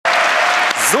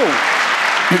So.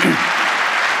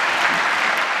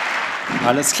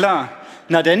 Alles klar.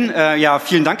 Na denn, ja,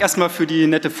 vielen Dank erstmal für die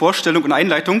nette Vorstellung und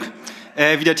Einleitung.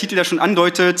 Wie der Titel ja schon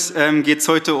andeutet, geht es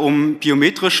heute um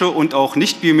biometrische und auch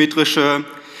nicht biometrische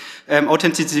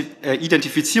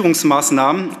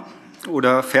Identifizierungsmaßnahmen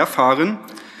oder Verfahren.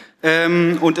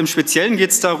 Und im Speziellen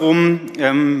geht es darum,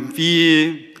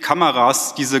 wie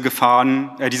Kameras diese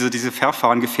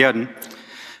Verfahren gefährden.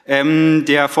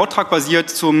 Der Vortrag basiert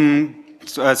zum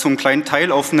kleinen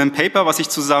Teil auf einem Paper, was ich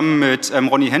zusammen mit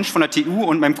Ronny Hensch von der TU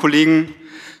und meinem Kollegen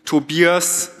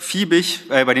Tobias Fiebig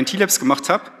bei den T-Labs gemacht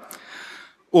habe.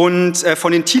 Und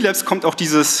von den T-Labs kommt auch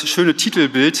dieses schöne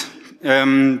Titelbild,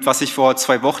 was ich vor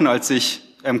 2 Wochen, als ich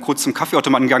kurz zum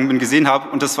Kaffeeautomaten gegangen bin, gesehen habe.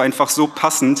 Und das war einfach so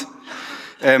passend,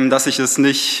 dass ich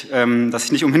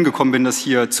nicht umhin gekommen bin, das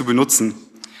hier zu benutzen.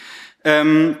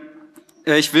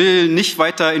 Ich will nicht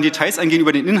weiter in Details eingehen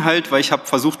über den Inhalt, weil ich habe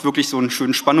versucht, wirklich so einen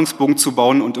schönen Spannungsbogen zu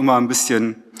bauen und immer ein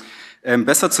bisschen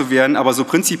besser zu werden. Aber so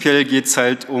prinzipiell geht es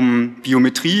halt um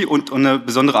Biometrie und eine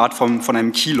besondere Art von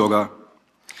einem Keylogger.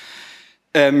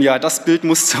 Ja, das Bild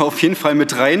musste auf jeden Fall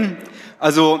mit rein.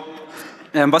 Also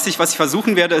was ich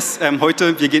versuchen werde, ist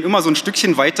heute, wir gehen immer so ein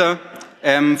Stückchen weiter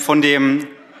von dem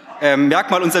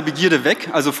Merkmal unserer Begierde weg,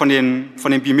 also von den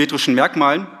biometrischen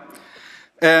Merkmalen.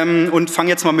 Und fange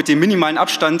jetzt mal mit dem minimalen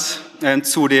Abstand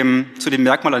zu dem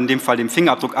Merkmal, in dem Fall dem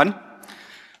Fingerabdruck an.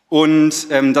 Und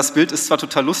das Bild ist zwar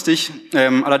total lustig,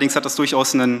 allerdings hat das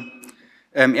durchaus einen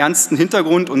ernsten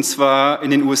Hintergrund. Und zwar in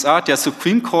den USA hat der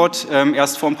Supreme Court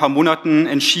erst vor ein paar Monaten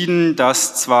entschieden,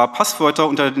 dass zwar Passwörter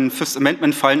unter den Fifth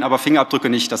Amendment fallen, aber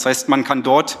Fingerabdrücke nicht. Das heißt, man kann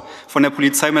dort von der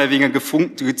Polizei mehr oder weniger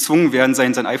gezwungen werden,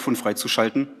 sein iPhone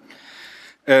freizuschalten.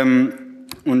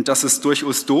 Und das ist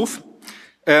durchaus doof.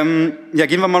 Ja,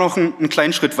 gehen wir mal noch einen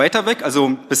kleinen Schritt weiter weg.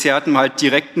 Also bisher hatten wir halt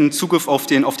direkten Zugriff auf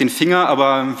den Finger,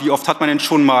 aber wie oft hat man denn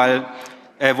schon mal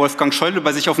Wolfgang Schäuble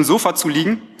bei sich auf dem Sofa zu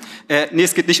liegen? Nee,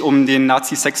 es geht nicht um den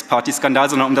Nazi-Sex-Party-Skandal,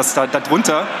 sondern um das da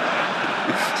drunter.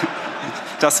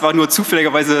 Das war nur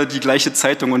zufälligerweise die gleiche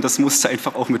Zeitung und das musste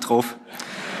einfach auch mit drauf.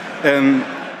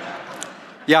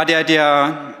 Ja,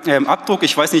 der Abdruck,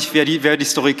 ich weiß nicht, wer die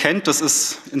Story kennt, das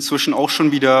ist inzwischen auch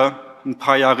schon wieder ein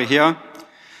paar Jahre her.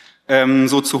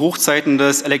 So zu Hochzeiten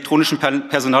des elektronischen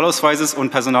Personalausweises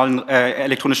und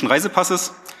elektronischen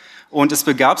Reisepasses. Und es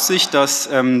begab sich, dass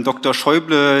Dr.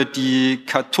 Schäuble die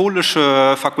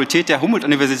katholische Fakultät der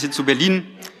Humboldt-Universität zu Berlin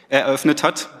eröffnet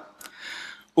hat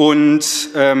und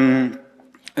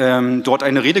dort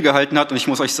eine Rede gehalten hat. Und ich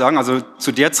muss euch sagen, also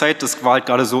zu der Zeit, das war halt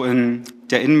gerade so in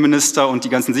der Innenminister und die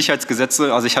ganzen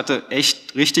Sicherheitsgesetze, also ich hatte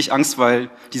echt richtig Angst, weil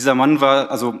dieser Mann war,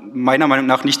 also meiner Meinung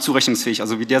nach, nicht zurechnungsfähig.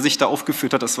 Also wie der sich da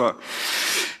aufgeführt hat, das war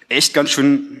echt ganz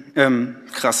schön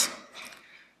krass.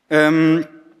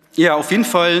 Ja, auf jeden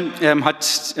Fall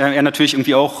hat er natürlich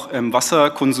irgendwie auch Wasser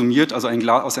konsumiert, also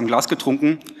aus einem Glas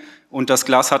getrunken. Und das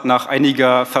Glas hat nach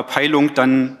einiger Verpeilung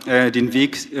dann den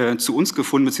Weg zu uns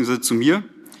gefunden, beziehungsweise zu mir.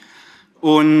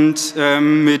 Und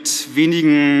mit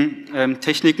wenigen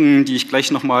Techniken, die ich gleich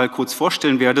nochmal kurz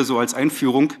vorstellen werde, so als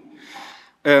Einführung,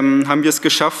 haben wir es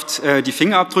geschafft, die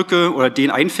Fingerabdrücke oder den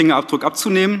einen Fingerabdruck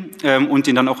abzunehmen und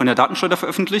den dann auch in der Datenschleuder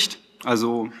veröffentlicht.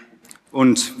 Also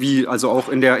auch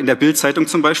in der Bild-Zeitung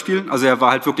zum Beispiel. Also er war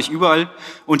halt wirklich überall.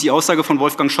 Und die Aussage von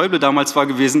Wolfgang Schäuble damals war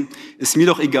gewesen, ist mir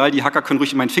doch egal, die Hacker können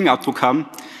ruhig meinen Fingerabdruck haben.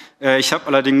 Ich habe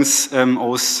allerdings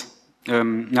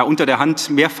unter der Hand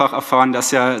mehrfach erfahren,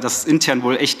 dass es intern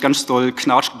wohl echt ganz doll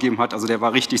Knatsch gegeben hat. Also der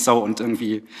war richtig sauer und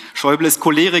irgendwie, Schäuble ist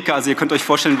Choleriker, also ihr könnt euch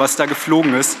vorstellen, was da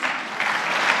geflogen ist.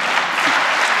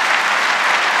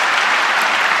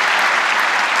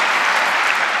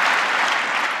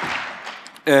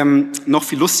 Noch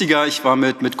viel lustiger, ich war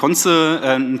mit Konze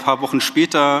ein paar Wochen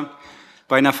später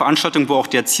bei einer Veranstaltung, wo auch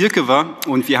der Zirke war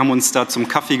und wir haben uns da zum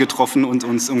Kaffee getroffen und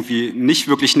uns irgendwie nicht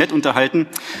wirklich nett unterhalten.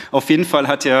 Auf jeden Fall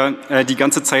hat er die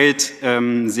ganze Zeit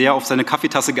sehr auf seine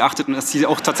Kaffeetasse geachtet und dass sie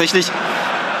auch tatsächlich,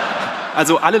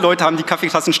 also alle Leute haben die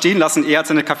Kaffeetassen stehen lassen, er hat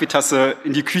seine Kaffeetasse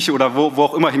in die Küche oder wo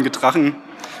auch immer hingetragen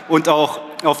und auch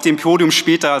auf dem Podium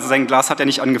später, also sein Glas hat er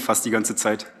nicht angefasst die ganze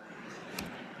Zeit.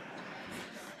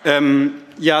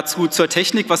 Ja, zur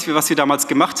Technik, was wir damals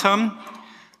gemacht haben.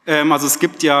 Also es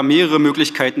gibt ja mehrere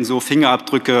Möglichkeiten, so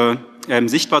Fingerabdrücke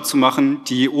sichtbar zu machen.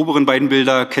 Die oberen beiden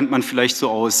Bilder kennt man vielleicht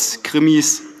so aus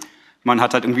Krimis. Man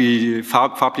hat halt irgendwie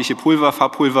farbliche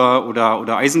Farbpulver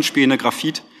oder Eisenspäne,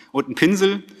 Graphit und einen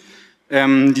Pinsel.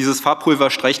 Dieses Farbpulver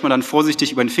streicht man dann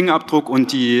vorsichtig über den Fingerabdruck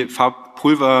und das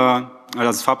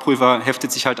Farbpulver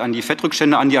heftet sich halt an die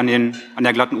Fettrückstände an, die an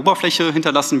der glatten Oberfläche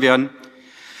hinterlassen werden.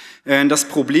 Das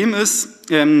Problem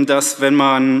ist, dass wenn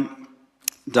man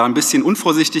da ein bisschen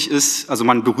unvorsichtig ist, also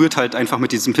man berührt halt einfach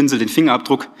mit diesem Pinsel den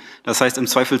Fingerabdruck. Das heißt, im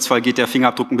Zweifelsfall geht der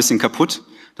Fingerabdruck ein bisschen kaputt.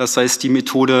 Das heißt, die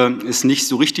Methode ist nicht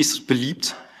so richtig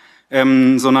beliebt,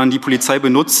 sondern die Polizei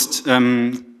benutzt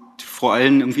vor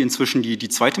allem irgendwie inzwischen die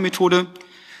zweite Methode.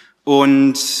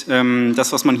 Und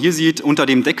das, was man hier sieht, unter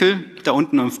dem Deckel, da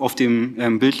unten auf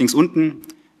dem Bild links unten,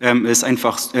 ist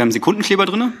einfach Sekundenkleber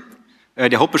drinne.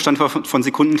 Der Hauptbestandteil von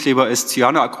Sekundenkleber ist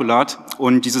Cyanoacrylat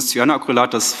und dieses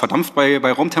Cyanoacrylat, das verdampft bei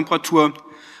Raumtemperatur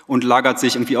und lagert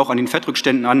sich irgendwie auch an den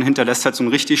Fettrückständen an, hinterlässt halt so ein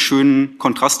richtig schön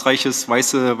kontrastreiches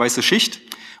weiße Schicht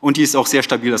und die ist auch sehr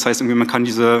stabil. Das heißt, irgendwie man kann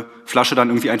diese Flasche dann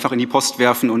irgendwie einfach in die Post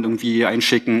werfen und irgendwie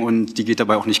einschicken und die geht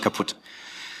dabei auch nicht kaputt.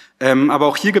 Aber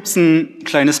auch hier gibt's ein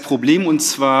kleines Problem und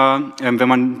zwar, wenn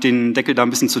man den Deckel da ein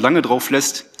bisschen zu lange drauf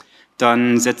lässt,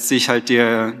 dann setzt sich halt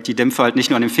die Dämpfe halt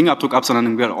nicht nur an dem Fingerabdruck ab, sondern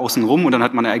irgendwie außen rum und dann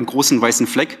hat man einen großen weißen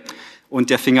Fleck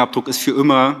und der Fingerabdruck ist für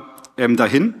immer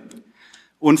dahin.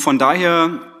 Und von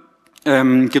daher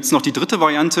gibt's noch die dritte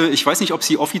Variante. Ich weiß nicht, ob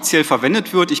sie offiziell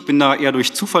verwendet wird. Ich bin da eher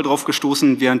durch Zufall drauf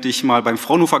gestoßen, während ich mal beim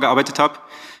Fraunhofer gearbeitet habe.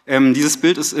 Dieses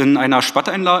Bild ist in einer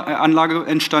Spatteranlage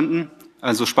entstanden.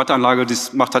 Also Spatteranlage,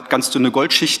 das hat ganz dünne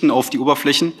Goldschichten auf die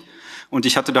Oberflächen. Und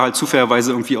ich hatte da halt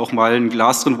zufälligerweise irgendwie auch mal ein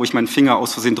Glas drin, wo ich meinen Finger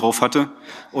aus Versehen drauf hatte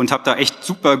und habe da echt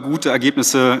super gute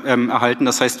Ergebnisse erhalten.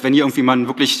 Das heißt, wenn ihr irgendwie mal einen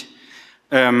wirklich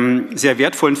sehr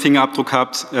wertvollen Fingerabdruck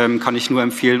habt, kann ich nur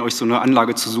empfehlen, euch so eine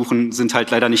Anlage zu suchen. Sind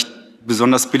halt leider nicht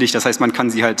besonders billig. Das heißt, man kann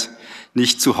sie halt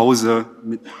nicht zu Hause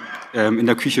in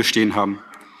der Küche stehen haben.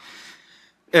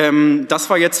 Das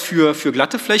war jetzt für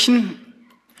glatte Flächen.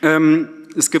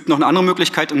 Es gibt noch eine andere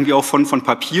Möglichkeit, irgendwie auch von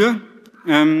Papier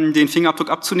den Fingerabdruck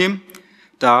abzunehmen.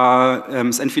 Da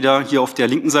ist entweder hier auf der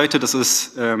linken Seite, das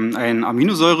ist ein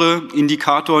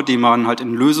Aminosäureindikator, den man halt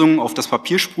in Lösungen auf das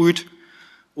Papier sprüht.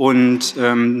 Und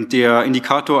der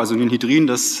Indikator, also Anhydrin,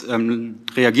 das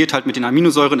reagiert halt mit den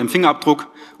Aminosäuren im Fingerabdruck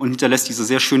und hinterlässt diese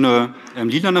sehr schöne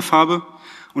lilane Farbe.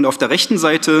 Und auf der rechten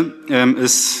Seite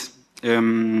ist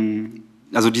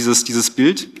also dieses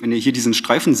Bild, wenn ihr hier diesen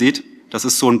Streifen seht, das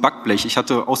ist so ein Backblech. Ich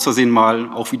hatte aus Versehen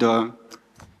mal auch wieder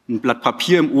ein Blatt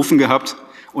Papier im Ofen gehabt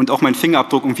und auch mein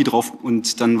Fingerabdruck irgendwie drauf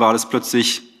und dann war das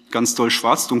plötzlich ganz doll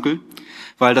schwarzdunkel,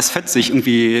 weil das Fett sich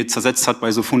irgendwie zersetzt hat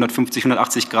bei so 150,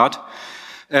 180 Grad.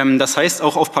 Das heißt,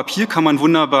 auch auf Papier kann man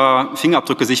wunderbar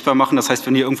Fingerabdrücke sichtbar machen. Das heißt,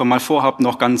 wenn ihr irgendwann mal vorhabt,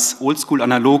 noch ganz oldschool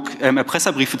analog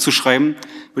Erpresserbriefe zu schreiben,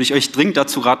 würde ich euch dringend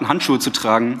dazu raten, Handschuhe zu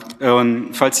tragen. Und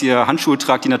falls ihr Handschuhe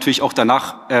tragt, die natürlich auch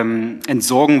danach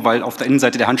entsorgen, weil auf der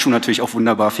Innenseite der Handschuhe natürlich auch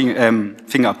wunderbar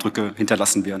Fingerabdrücke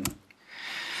hinterlassen werden.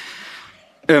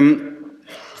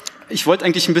 Ich wollte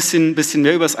eigentlich ein bisschen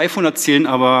mehr über das iPhone erzählen,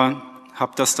 aber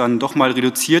habe das dann doch mal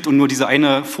reduziert und nur diese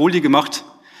eine Folie gemacht,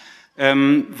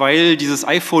 weil dieses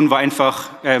iPhone war einfach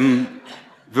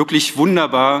wirklich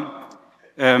wunderbares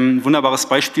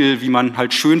Beispiel, wie man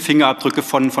halt schön Fingerabdrücke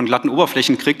von glatten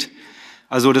Oberflächen kriegt.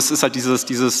 Also das ist halt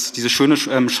diese schöne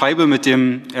Scheibe mit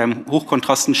dem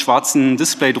hochkontrasten schwarzen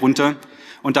Display drunter.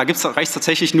 Und da reicht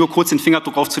tatsächlich nur kurz den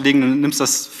Fingerabdruck draufzulegen, dann nimmst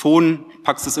das Phone,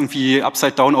 packst es irgendwie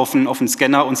upside down auf den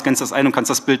Scanner und scannst das ein und kannst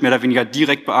das Bild mehr oder weniger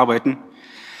direkt bearbeiten.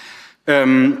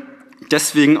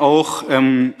 Deswegen auch,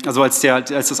 also als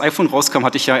das iPhone rauskam,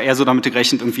 hatte ich ja eher so damit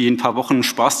gerechnet, irgendwie ein paar Wochen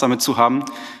Spaß damit zu haben.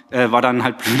 War dann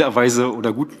halt blöderweise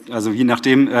oder gut, also je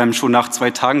nachdem, schon nach 2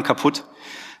 Tagen kaputt.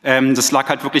 Das lag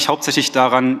halt wirklich hauptsächlich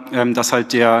daran, dass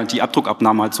halt die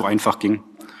Abdruckabnahme halt so einfach ging.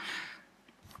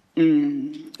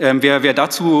 Wer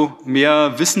dazu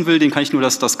mehr wissen will, den kann ich nur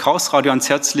das Chaosradio ans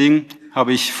Herz legen.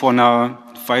 Habe ich vor einer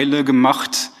Weile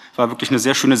gemacht. War wirklich eine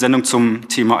sehr schöne Sendung zum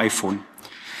Thema iPhone.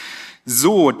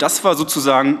 So, das war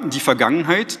sozusagen die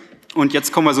Vergangenheit. Und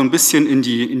jetzt kommen wir so ein bisschen in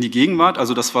die Gegenwart,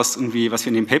 also das, was wir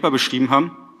in dem Paper beschrieben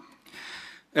haben.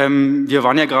 Wir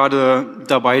waren ja gerade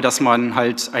dabei, dass man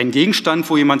halt einen Gegenstand,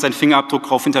 wo jemand seinen Fingerabdruck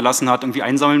drauf hinterlassen hat, irgendwie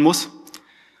einsammeln muss.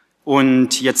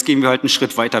 Und jetzt gehen wir halt einen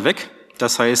Schritt weiter weg.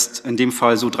 Das heißt, in dem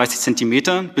Fall so 30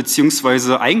 Zentimeter,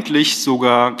 beziehungsweise eigentlich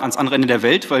sogar ans andere Ende der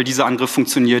Welt, weil dieser Angriff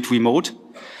funktioniert remote.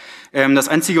 Das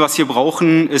Einzige, was wir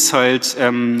brauchen, ist halt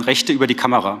Rechte über die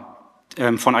Kamera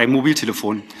von einem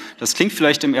Mobiltelefon. Das klingt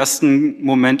vielleicht im ersten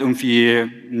Moment irgendwie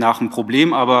nach einem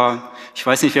Problem, aber ich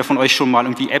weiß nicht, wer von euch schon mal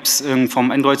irgendwie Apps vom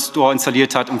Android Store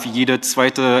installiert hat. Irgendwie jede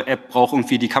zweite App braucht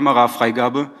irgendwie die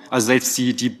Kamerafreigabe. Also selbst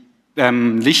die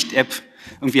Licht-App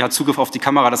irgendwie hat Zugriff auf die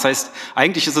Kamera. Das heißt,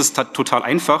 eigentlich ist es total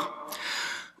einfach.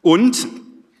 Und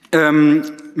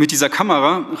mit dieser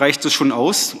Kamera reicht es schon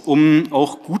aus, um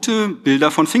auch gute Bilder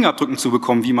von Fingerabdrücken zu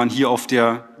bekommen, wie man hier auf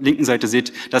der linken Seite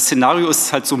sieht. Das Szenario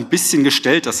ist halt so ein bisschen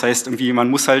gestellt. Das heißt, irgendwie man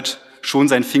muss halt schon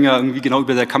seinen Finger irgendwie genau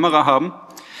über der Kamera haben.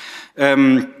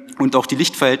 Und auch die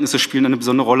Lichtverhältnisse spielen eine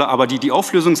besondere Rolle, aber die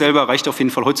Auflösung selber reicht auf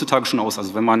jeden Fall heutzutage schon aus.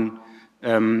 Also wenn man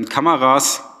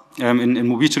Kameras in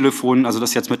Mobiltelefonen, also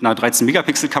das ist jetzt mit einer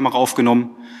 13-Megapixel-Kamera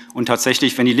aufgenommen und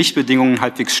tatsächlich, wenn die Lichtbedingungen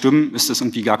halbwegs stimmen, ist das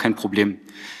irgendwie gar kein Problem.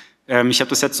 Ich habe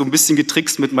das jetzt so ein bisschen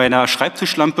getrickst mit meiner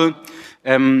Schreibtischlampe.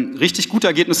 Richtig gute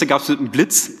Ergebnisse gab es mit einem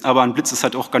Blitz, aber ein Blitz ist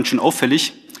halt auch ganz schön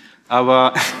auffällig.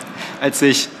 Aber als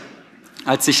ich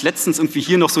letztens irgendwie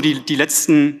hier noch so die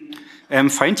letzten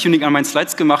Feintuning an meinen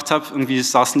Slides gemacht habe, irgendwie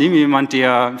saß neben mir jemand,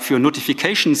 der für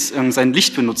Notifications sein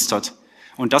Licht benutzt hat.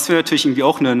 Und das wäre natürlich irgendwie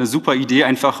auch eine super Idee,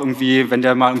 einfach irgendwie, wenn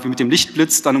der mal irgendwie mit dem Licht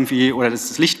blitzt, dann irgendwie, oder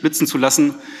das Licht blitzen zu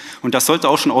lassen. Und das sollte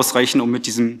auch schon ausreichen, um mit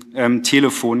diesem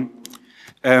Telefon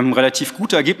relativ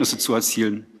gute Ergebnisse zu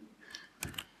erzielen.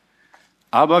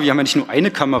 Aber wir haben ja nicht nur eine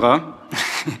Kamera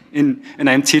in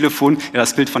einem Telefon, ja,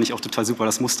 das Bild fand ich auch total super,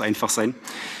 das musste einfach sein,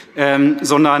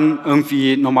 sondern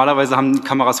irgendwie normalerweise haben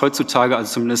Kameras heutzutage,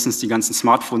 also zumindest die ganzen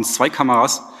Smartphones, 2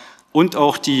 Kameras und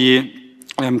auch die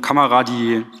Kamera,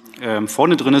 die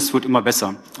vorne drin ist, wird immer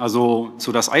besser. Also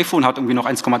so das iPhone hat irgendwie noch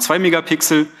 1,2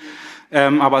 Megapixel,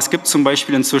 aber es gibt zum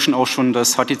Beispiel inzwischen auch schon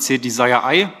das HTC Desire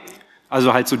Eye,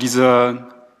 also halt so diese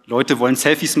Leute wollen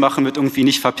Selfies machen mit irgendwie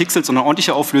nicht verpixelt, sondern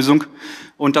ordentlicher Auflösung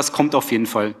und das kommt auf jeden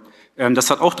Fall. Das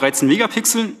hat auch 13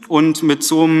 Megapixel und mit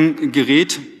so einem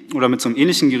Gerät oder mit so einem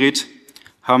ähnlichen Gerät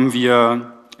haben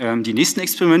wir die nächsten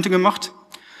Experimente gemacht.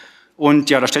 Und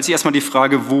ja, da stellt sich erstmal die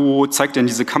Frage, wo zeigt denn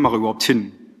diese Kamera überhaupt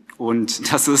hin?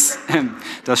 Und das ist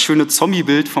das schöne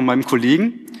Zombie-Bild von meinem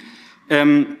Kollegen.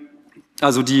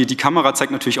 Also die Kamera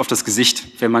zeigt natürlich auf das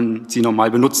Gesicht, wenn man sie normal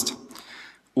benutzt.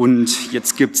 Und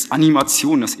jetzt gibt's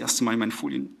Animationen, das erste Mal in meinen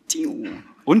Folien.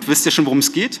 Und wisst ihr schon, worum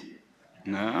es geht?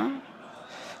 Na?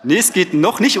 Nee, es geht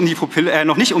noch nicht um die Pupille,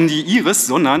 noch nicht um die Iris,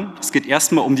 sondern es geht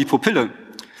erstmal um die Pupille.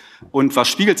 Und was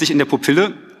spiegelt sich in der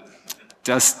Pupille?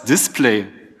 Das Display.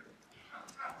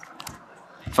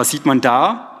 Was sieht man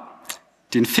da?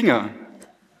 Den Finger.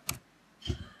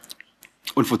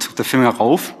 Und wo drückt der Finger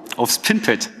rauf? Aufs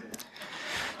Pinpad.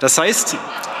 Das heißt,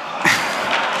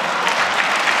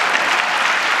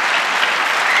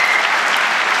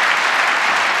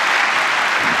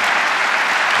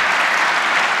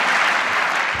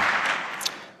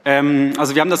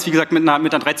 also wir haben das, wie gesagt, mit einer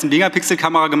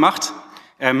 13-Megapixel-Kamera gemacht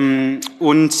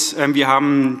und wir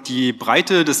haben die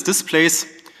Breite des Displays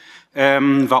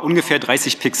war ungefähr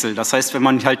 30 Pixel. Das heißt, wenn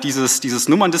man halt dieses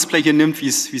Nummerndisplay hier nimmt, wie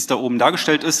es da oben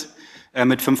dargestellt ist,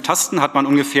 mit 5 Tasten hat man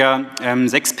ungefähr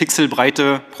 6 Pixel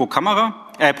Breite pro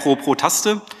Kamera, pro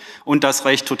Taste. Und das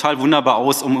reicht total wunderbar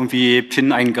aus, um irgendwie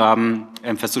PIN-Eingaben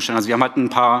festzustellen. Also wir haben halt ein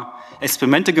paar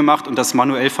Experimente gemacht und das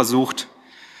manuell versucht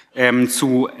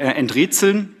zu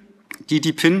enträtseln, die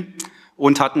PIN,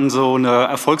 und hatten so eine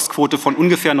Erfolgsquote von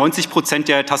ungefähr 90%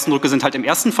 der Tastendrücke sind halt im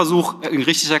ersten Versuch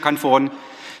richtig erkannt worden.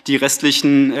 Die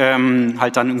restlichen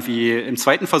halt dann irgendwie im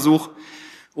zweiten Versuch.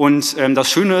 Und das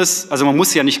Schöne ist, also man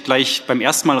muss ja nicht gleich beim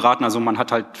ersten Mal raten, also man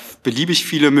hat halt beliebig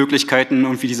viele Möglichkeiten,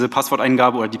 irgendwie diese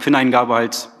Passworteingabe oder die PIN-Eingabe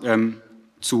halt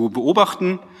zu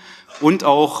beobachten. Und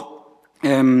auch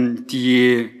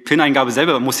die PIN-Eingabe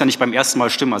selber muss ja nicht beim ersten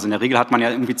Mal stimmen. Also in der Regel hat man ja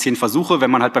irgendwie 10 Versuche.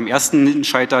 Wenn man halt beim ersten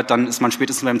scheitert, dann ist man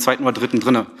spätestens beim zweiten oder dritten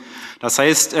drinne. Das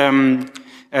heißt,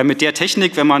 mit der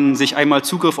Technik, wenn man sich einmal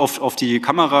Zugriff auf die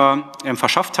Kamera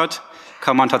verschafft hat,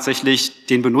 kann man tatsächlich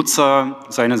den Benutzer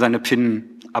seine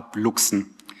PIN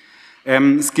abluchsen.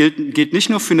 Es geht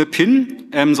nicht nur für eine PIN,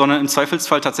 sondern im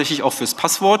Zweifelsfall tatsächlich auch fürs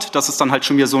Passwort. Das ist dann halt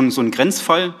schon wieder so ein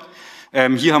Grenzfall.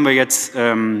 Hier haben wir jetzt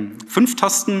 5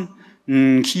 Tasten.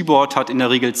 Ein Keyboard hat in der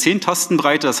Regel 10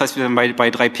 Tastenbreite, das heißt, wir sind bei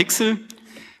 3 Pixel.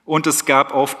 Und es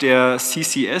gab auf der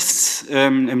CCS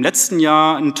im letzten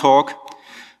Jahr einen Talk,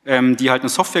 die halt eine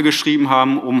Software geschrieben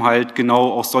haben, um halt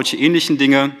genau auch solche ähnlichen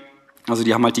Dinge, also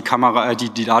die haben halt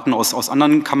die Daten aus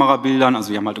anderen Kamerabildern, also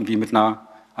die haben halt irgendwie mit einer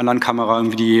anderen Kamera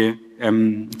irgendwie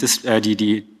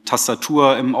die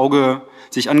Tastatur im Auge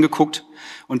sich angeguckt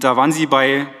und da waren sie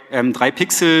bei 3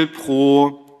 Pixel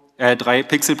pro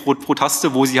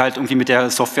Taste, wo sie halt irgendwie mit der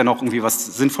Software noch irgendwie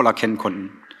was sinnvoll erkennen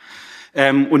konnten.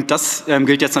 Und das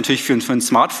gilt jetzt natürlich für ein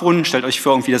Smartphone. Stellt euch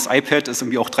vor, irgendwie das iPad ist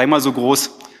irgendwie auch 3-mal so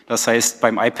groß. Das heißt,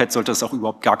 beim iPad sollte das auch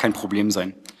überhaupt gar kein Problem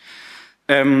sein.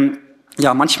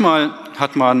 Ja, manchmal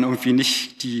hat man irgendwie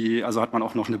nicht hat man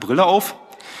auch noch eine Brille auf.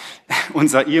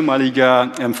 Unser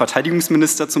ehemaliger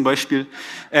Verteidigungsminister zum Beispiel.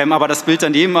 Aber das Bild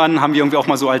daneben haben wir irgendwie auch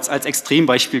mal so als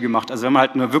Extrembeispiel gemacht. Also wenn man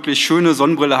halt eine wirklich schöne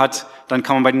Sonnenbrille hat, dann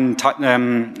kann man bei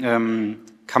den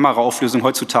Kameraauflösungen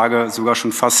heutzutage sogar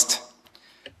schon fast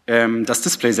das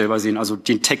Display selber sehen, also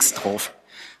den Text drauf.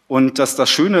 Und das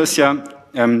Schöne ist ja,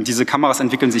 diese Kameras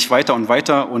entwickeln sich weiter und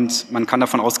weiter und man kann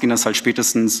davon ausgehen, dass halt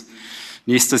spätestens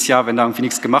nächstes Jahr, wenn da irgendwie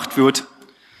nichts gemacht wird,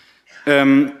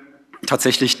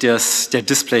 tatsächlich der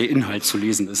Display-Inhalt zu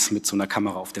lesen ist mit so einer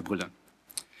Kamera auf der Brille.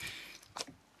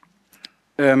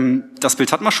 Das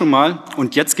Bild hat man schon mal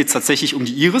und jetzt geht es tatsächlich um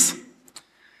die Iris.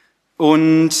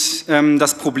 Und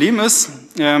das Problem ist,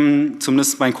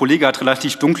 zumindest mein Kollege hat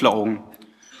relativ dunkle Augen.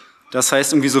 Das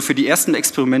heißt, irgendwie so für die ersten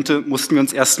Experimente mussten wir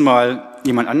uns erstmal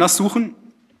jemand anders suchen.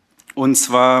 Und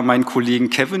zwar meinen Kollegen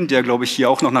Kevin, der, glaube ich, hier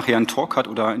auch noch nachher einen Talk hat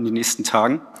oder in den nächsten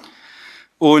Tagen.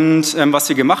 Und was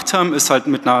wir gemacht haben, ist halt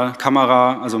mit einer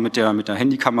Kamera, also mit der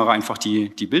Handykamera einfach die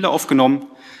Bilder aufgenommen,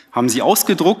 haben sie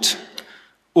ausgedruckt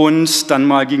und dann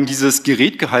mal gegen dieses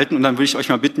Gerät gehalten. Und dann würde ich euch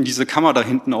mal bitten, diese Kamera da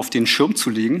hinten auf den Schirm zu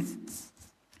legen.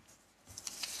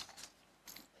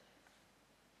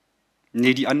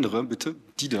 Nee, die andere, bitte.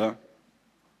 Die da.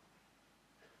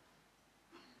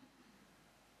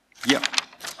 Ja.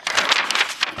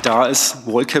 Da ist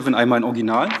Wall Kevin einmal in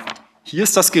Original. Hier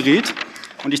ist das Gerät.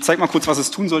 Und ich zeige mal kurz, was es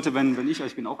tun sollte, wenn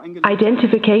ich bin auch eingeloggt.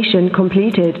 Identification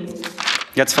completed.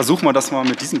 Jetzt versuchen wir das mal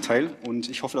mit diesem Teil. Und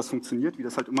ich hoffe, das funktioniert, wie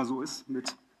das halt immer so ist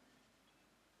mit...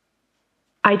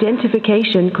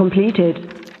 Identification completed.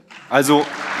 Also...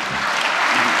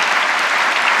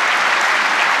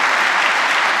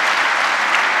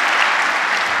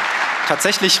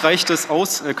 Tatsächlich reicht es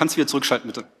aus, kannst du wieder zurückschalten,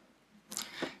 bitte?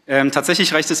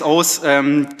 Tatsächlich reicht es aus,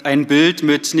 ein Bild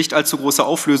mit nicht allzu großer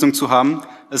Auflösung zu haben,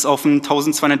 es auf einen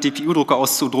 1200 dpi-Drucker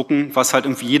auszudrucken, was halt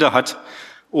irgendwie jeder hat,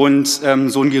 und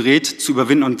so ein Gerät zu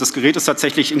überwinden. Und das Gerät ist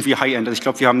tatsächlich irgendwie High-End. Also ich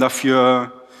glaube, wir haben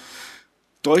dafür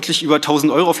deutlich über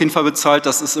 1.000 € auf jeden Fall bezahlt.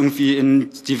 Das ist irgendwie in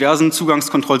diversen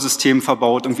Zugangskontrollsystemen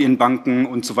verbaut, irgendwie in Banken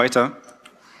und so weiter.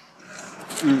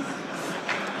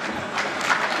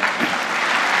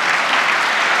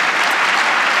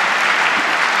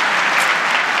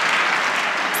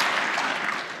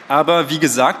 Aber wie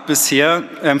gesagt, bisher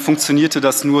funktionierte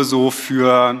das nur so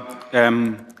für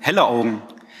helle Augen.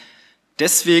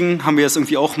 Deswegen haben wir es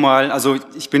irgendwie auch mal, also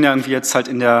ich bin ja irgendwie jetzt halt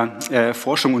in der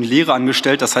Forschung und Lehre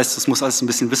angestellt, das heißt, es muss alles ein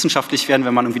bisschen wissenschaftlich werden,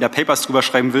 wenn man irgendwie da Papers drüber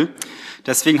schreiben will.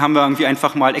 Deswegen haben wir irgendwie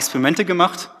einfach mal Experimente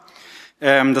gemacht.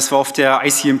 Das war auf der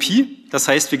ICMP, das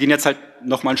heißt, wir gehen jetzt halt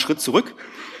nochmal einen Schritt zurück.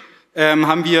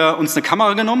 Haben wir uns eine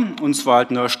Kamera genommen, und zwar halt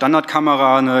eine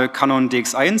Standardkamera, eine Canon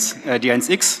DX1,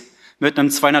 D1X, mit einem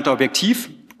 200er Objektiv,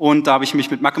 und da habe ich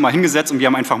mich mit Macke mal hingesetzt und wir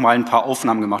haben einfach mal ein paar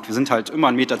Aufnahmen gemacht. Wir sind halt immer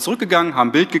einen Meter zurückgegangen,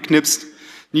 haben Bild geknipst,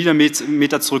 wieder einen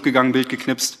Meter zurückgegangen, Bild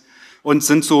geknipst und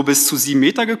sind so bis zu 7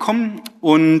 Meter gekommen,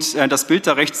 und das Bild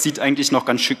da rechts sieht eigentlich noch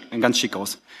ganz schick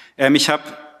aus. Ich habe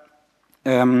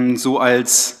so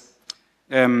als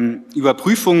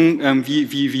Überprüfung,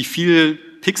 wie viel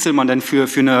Pixel man denn für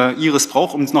eine Iris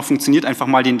braucht, um es noch funktioniert, einfach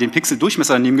mal den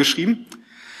Pixeldurchmesser daneben geschrieben.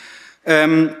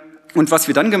 Und was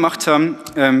wir dann gemacht haben,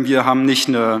 wir haben nicht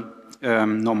eine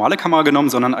normale Kamera genommen,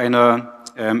 sondern eine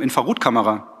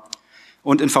Infrarotkamera.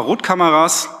 Und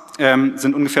Infrarotkameras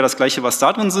sind ungefähr das Gleiche, was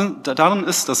darin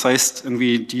ist. Das heißt,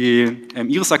 irgendwie die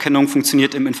Iriserkennung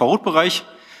funktioniert im Infrarotbereich.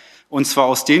 Und zwar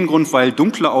aus dem Grund, weil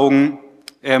dunkle Augen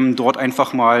dort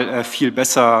einfach mal viel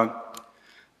besser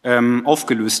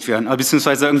aufgelöst werden. Also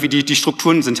beziehungsweise irgendwie die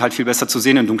Strukturen sind halt viel besser zu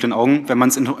sehen in dunklen Augen, wenn man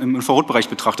es im Infrarotbereich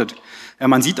betrachtet.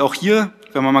 Man sieht auch hier,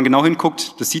 wenn man mal genau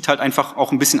hinguckt, das sieht halt einfach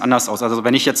auch ein bisschen anders aus. Also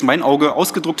wenn ich jetzt mein Auge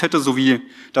ausgedruckt hätte, so wie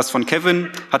das von Kevin,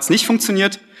 hat es nicht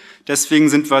funktioniert. Deswegen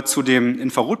sind wir zu dem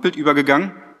Infrarotbild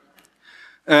übergegangen.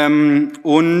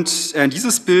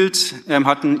 Dieses Bild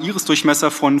hat einen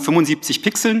Irisdurchmesser von 75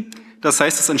 Pixeln. Das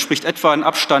heißt, es entspricht etwa einem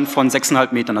Abstand von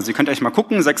 6,5 Metern. Also ihr könnt euch mal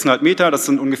gucken, 6,5 Meter, das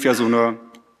sind ungefähr so eine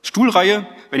Stuhlreihe.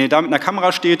 Wenn ihr da mit einer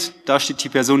Kamera steht, da steht die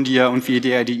Person,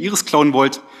 der die Iris klauen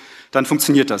wollt, dann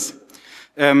funktioniert das.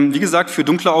 Wie gesagt, für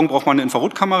dunkle Augen braucht man eine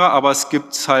Infrarotkamera, aber es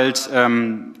gibt halt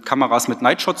Kameras mit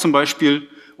Nightshot zum Beispiel,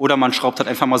 oder man schraubt halt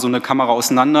einfach mal so eine Kamera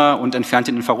auseinander und entfernt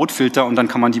den Infrarotfilter, und dann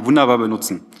kann man die wunderbar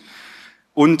benutzen.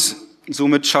 Und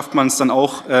somit schafft man es dann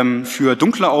auch für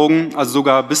dunkle Augen, also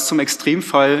sogar bis zum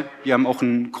Extremfall. Wir haben auch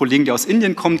einen Kollegen, der aus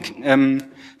Indien kommt,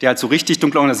 der hat so richtig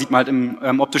dunkle Augen, da sieht man halt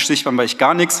im optisch sichtbaren Bereich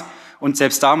gar nichts. Und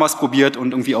selbst da haben wir es probiert,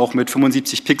 und irgendwie auch mit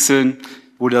 75 Pixeln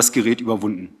wurde das Gerät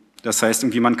überwunden. Das heißt,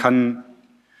 irgendwie man kann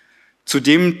zu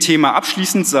dem Thema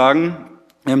abschließend sagen,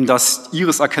 dass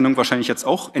Iriserkennung wahrscheinlich jetzt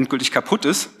auch endgültig kaputt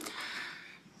ist.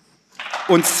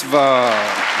 Und zwar...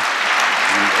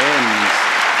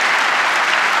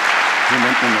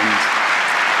 Moment.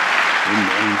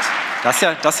 Das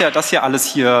hier alles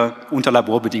hier unter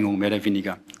Laborbedingungen, mehr oder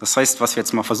weniger. Das heißt, was wir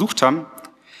jetzt mal versucht haben,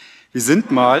 wir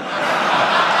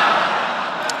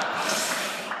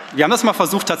haben das mal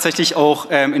versucht, tatsächlich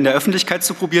auch in der Öffentlichkeit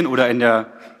zu probieren oder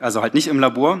also halt nicht im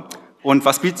Labor. Und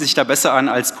was bietet sich da besser an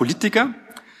als Politiker?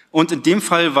 Und in dem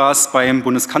Fall war es beim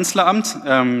Bundeskanzleramt.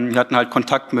 Wir hatten halt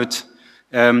Kontakt mit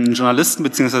einen Journalisten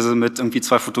beziehungsweise mit irgendwie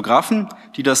 2 Fotografen,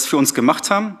 die das für uns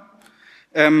gemacht haben.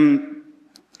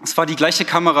 Es war die gleiche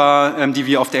Kamera, die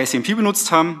wir auf der ACMP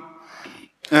benutzt haben,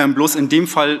 bloß in dem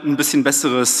Fall ein bisschen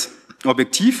besseres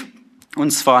Objektiv,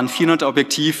 und zwar ein 400er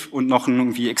Objektiv und noch ein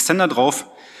irgendwie Extender drauf.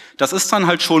 Das ist dann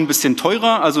halt schon ein bisschen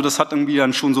teurer, also das hat irgendwie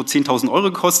dann schon so 10.000 €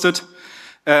 gekostet,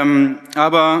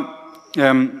 aber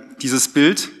dieses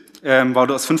Bild war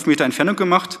aus 5 Meter Entfernung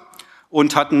gemacht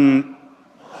und hat ein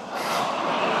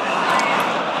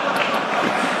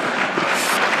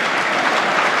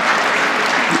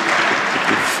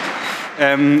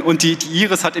und die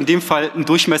Iris hat in dem Fall einen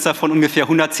Durchmesser von ungefähr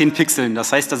 110 Pixeln.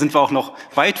 Das heißt, da sind wir auch noch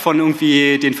weit von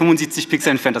irgendwie den 75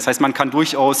 Pixeln entfernt. Das heißt, man kann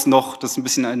durchaus noch das ein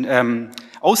bisschen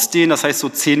ausdehnen. Das heißt, so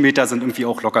 10 Meter sind irgendwie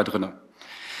auch locker drin.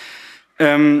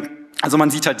 Also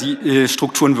man sieht halt die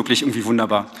Strukturen wirklich irgendwie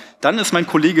wunderbar. Dann ist mein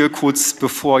Kollege kurz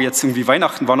bevor jetzt irgendwie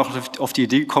Weihnachten war noch auf die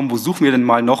Idee gekommen, wo suchen wir denn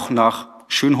mal noch nach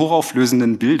schön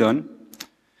hochauflösenden Bildern?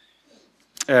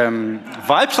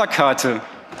 Wahlplakate.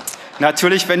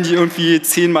 Natürlich, wenn die irgendwie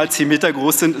 10 mal 10 Meter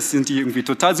groß sind, sind die irgendwie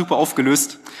total super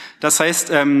aufgelöst. Das heißt,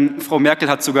 Frau Merkel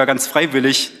hat sogar ganz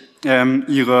freiwillig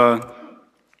ihre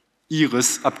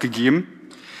Iris abgegeben.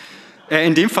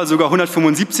 In dem Fall sogar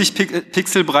 175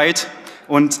 Pixel breit.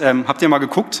 Und habt ihr mal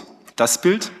geguckt? Das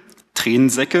Bild,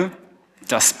 Tränensäcke,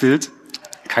 das Bild,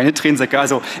 keine Tränensäcke.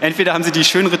 Also entweder haben sie die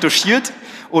schön retuschiert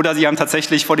oder sie haben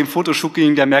tatsächlich vor dem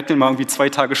Fotoshooting der Merkel mal irgendwie 2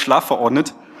 Tage Schlaf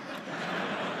verordnet.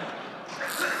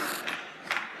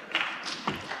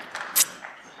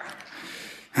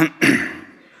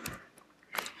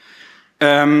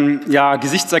 Ja,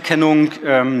 Gesichtserkennung,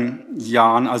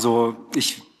 ja, also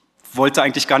ich wollte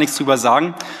eigentlich gar nichts drüber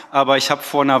sagen, aber ich habe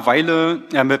vor einer Weile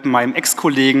mit meinem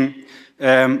Ex-Kollegen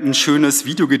ein schönes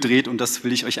Video gedreht und das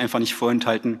will ich euch einfach nicht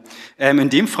vorenthalten. In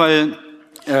dem Fall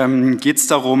geht es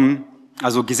darum,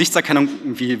 also Gesichtserkennung,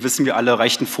 wie wissen wir alle,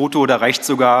 reicht ein Foto oder reicht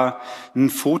sogar ein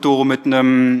Foto mit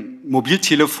einem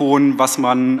Mobiltelefon,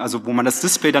 wo man das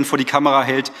Display dann vor die Kamera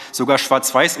hält, sogar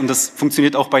schwarz-weiß, und das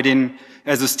funktioniert auch bei den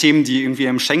Systemen, die irgendwie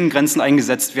im Schengen-Grenzen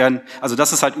eingesetzt werden. Also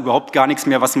das ist halt überhaupt gar nichts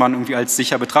mehr, was man irgendwie als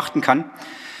sicher betrachten kann.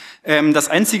 Das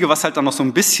Einzige, was halt dann noch so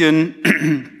ein bisschen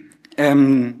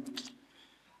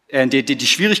die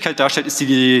Schwierigkeit darstellt, ist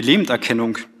die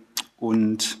Lebenderkennung.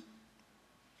 Und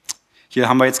hier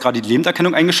haben wir jetzt gerade die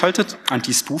Lebenderkennung eingeschaltet.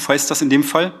 Anti-Spoof heißt das in dem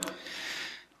Fall.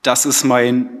 Das ist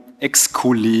mein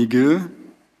Ex-Kollege,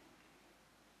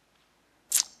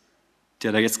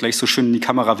 der da jetzt gleich so schön in die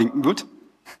Kamera winken wird.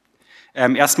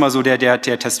 Erstmal so der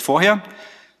Test vorher.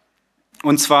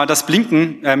 Und zwar das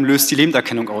Blinken löst die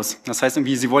Lebenderkennung aus. Das heißt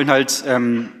irgendwie, sie wollen halt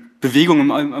Bewegung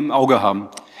im Auge haben.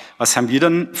 Was haben wir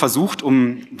dann versucht,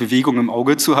 um Bewegung im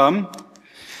Auge zu haben?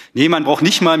 Nee, man braucht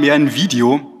nicht mal mehr ein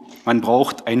Video. Man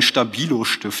braucht einen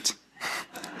Stabilo-Stift.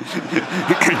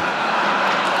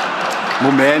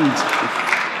 Moment.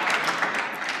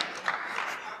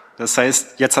 Das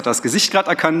heißt, jetzt hat er das Gesicht gerade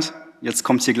erkannt, jetzt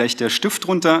kommt hier gleich der Stift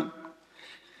runter.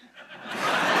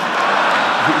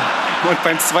 Und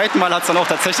beim zweiten Mal hat es dann auch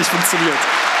tatsächlich funktioniert.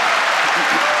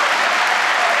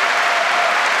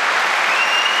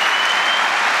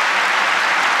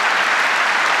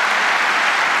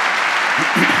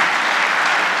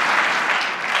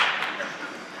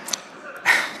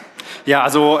 Ja,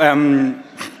 also,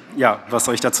 ja, was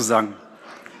soll ich dazu sagen?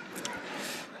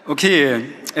 Okay,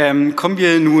 kommen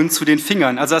wir nun zu den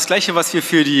Fingern. Also das Gleiche, was wir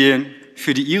für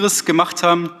die Iris gemacht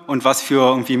haben und was für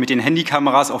irgendwie mit den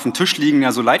Handykameras auf dem Tisch liegen,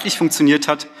 ja so leidlich funktioniert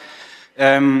hat,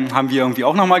 haben wir irgendwie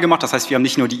auch nochmal gemacht. Das heißt, wir haben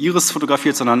nicht nur die Iris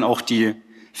fotografiert, sondern auch die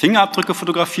Fingerabdrücke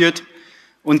fotografiert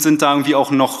und sind da irgendwie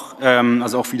auch noch,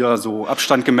 also auch wieder so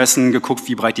Abstand gemessen, geguckt,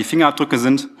 wie breit die Fingerabdrücke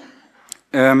sind.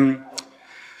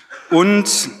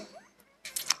 Und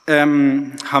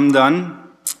haben dann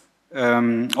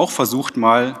auch versucht,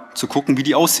 mal zu gucken, wie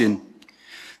die aussehen.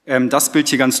 Das Bild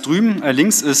hier ganz drüben,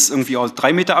 links ist irgendwie aus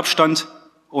 3 Meter Abstand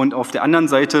und auf der anderen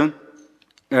Seite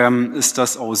ist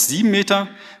das aus 7 Meter.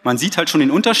 Man sieht halt schon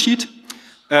den Unterschied,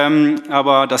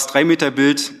 aber das 3 Meter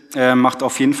Bild macht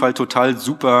auf jeden Fall total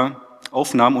super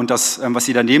Aufnahmen und das, was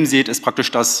ihr daneben seht, ist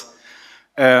praktisch das,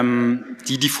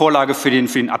 die Vorlage für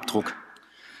den Abdruck.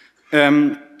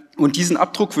 Und diesen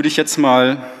Abdruck würde ich jetzt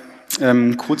mal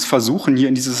kurz versuchen, hier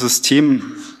in dieses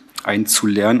System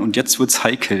einzulernen. Und jetzt wird's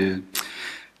heikel,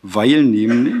 weil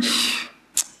nämlich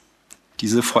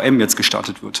diese VM jetzt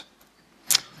gestartet wird.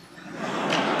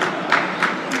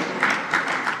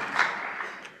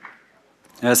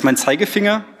 Ja, das ist mein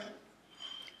Zeigefinger.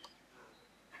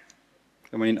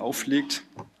 Wenn man ihn auflegt,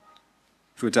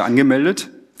 wird er angemeldet.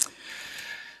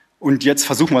 Und jetzt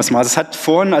versuchen wir es mal. Das hat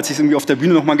vorhin, als ich es irgendwie auf der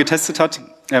Bühne nochmal getestet hat,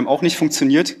 auch nicht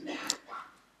funktioniert.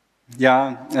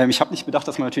 Ja, ich habe nicht bedacht,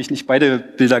 dass man natürlich nicht beide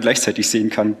Bilder gleichzeitig sehen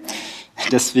kann.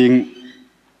 Deswegen,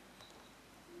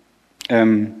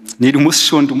 nee, du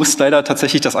musst leider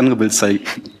tatsächlich das andere Bild zeigen.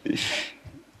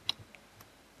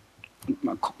 Und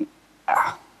mal gucken.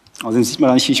 Außerdem sieht man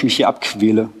da nicht, wie ich mich hier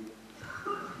abquäle.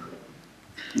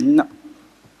 Na.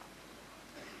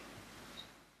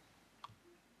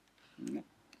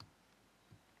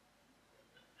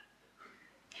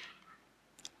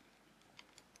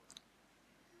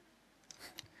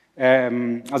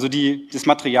 Also das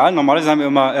Material, normalerweise haben wir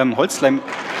immer Holzleim.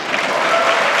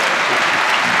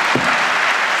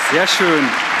 Sehr schön,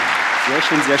 sehr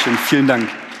schön, sehr schön, vielen Dank.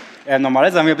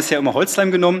 Normalerweise haben wir bisher immer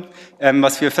Holzleim genommen,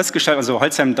 was wir festgestellt haben, also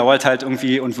Holzleim dauert halt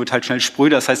irgendwie und wird halt schnell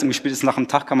spröde, das heißt, irgendwie spätestens nach einem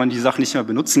Tag kann man die Sachen nicht mehr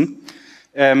benutzen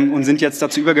und sind jetzt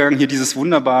dazu übergegangen, hier dieses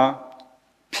wunderbar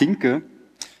pinke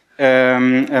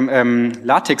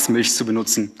Latexmilch zu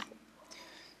benutzen.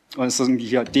 Und es ist irgendwie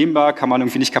hier dehnbar, kann man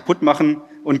irgendwie nicht kaputt machen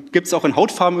und gibt es auch in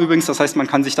Hautfarben übrigens, das heißt, man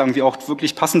kann sich da irgendwie auch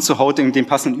wirklich passend zur Haut den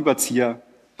passenden Überzieher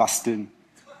basteln.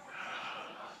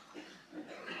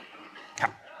 Ja.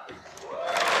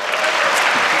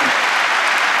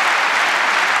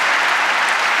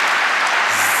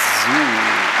 So.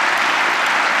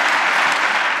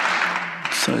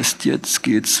 Das heißt, jetzt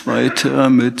geht's weiter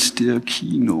mit der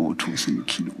Keynote. Wo ist denn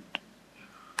die Keynote?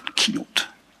 Keynote.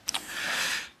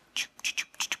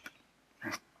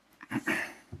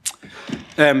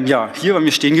 Ja, hier waren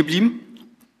wir stehen geblieben.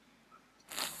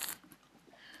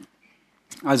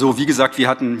 Also wie gesagt, wir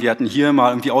hatten hier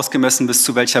mal irgendwie ausgemessen, bis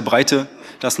zu welcher Breite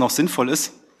das noch sinnvoll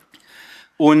ist.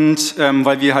 Und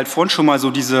weil wir halt vorhin schon mal so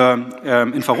diese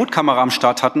Infrarotkamera am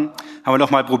Start hatten, haben wir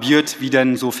noch mal probiert, wie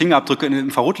denn so Fingerabdrücke in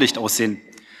Infrarotlicht aussehen.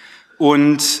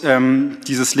 Und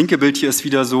dieses linke Bild hier ist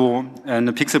wieder so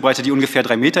eine Pixelbreite, die ungefähr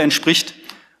 3 Meter entspricht.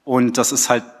 Und das ist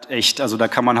halt echt, also da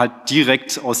kann man halt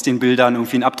direkt aus den Bildern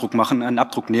irgendwie einen Abdruck machen, einen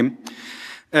Abdruck nehmen.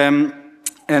 Den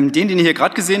ihr hier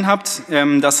gerade gesehen habt,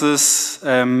 das ist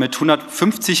mit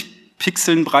 150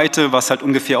 Pixeln Breite, was halt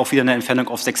ungefähr auch wieder eine Entfernung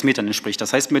auf 6 Metern entspricht.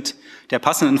 Das heißt, mit der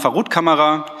passenden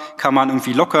Infrarotkamera kann man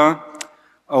irgendwie locker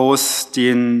aus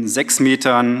den 6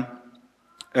 Metern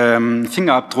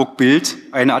Fingerabdruckbild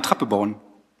eine Attrappe bauen.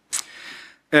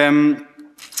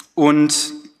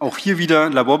 Und auch hier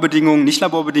wieder Laborbedingungen, nicht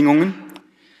Laborbedingungen.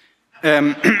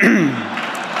 In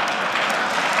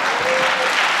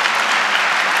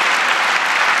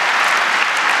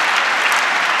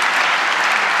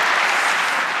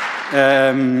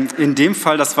dem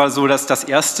Fall, das war so das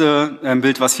erste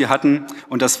Bild, was wir hatten,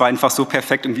 und das war einfach so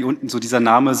perfekt, irgendwie unten so dieser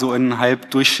Name so in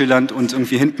halb durchschillernd und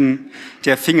irgendwie hinten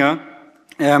der Finger.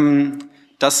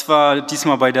 Das war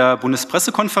diesmal bei der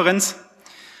Bundespressekonferenz.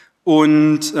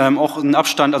 Und auch ein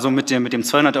Abstand, also mit dem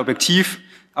 200er Objektiv,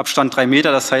 Abstand 3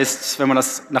 Meter, das heißt, wenn man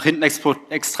das nach hinten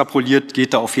extrapoliert,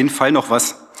 geht da auf jeden Fall noch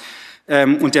was.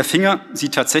 Und der Finger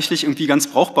sieht tatsächlich irgendwie ganz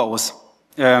brauchbar aus.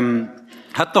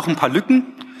 Hat noch ein paar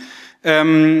Lücken,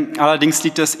 allerdings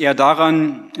liegt das eher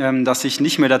daran, dass ich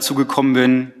nicht mehr dazu gekommen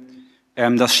bin,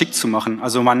 das schick zu machen.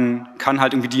 Also man kann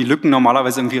halt irgendwie die Lücken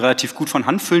normalerweise irgendwie relativ gut von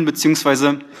Hand füllen,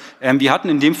 beziehungsweise wir hatten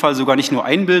in dem Fall sogar nicht nur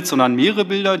ein Bild, sondern mehrere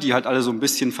Bilder, die halt alle so ein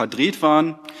bisschen verdreht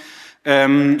waren.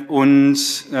 Und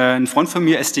ein Freund von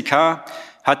mir, SDK,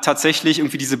 hat tatsächlich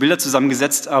irgendwie diese Bilder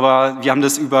zusammengesetzt, aber wir haben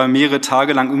das über mehrere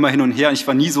Tage lang immer hin und her. Ich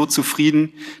war nie so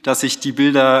zufrieden, dass ich die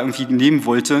Bilder irgendwie nehmen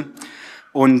wollte.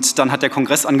 Und dann hat der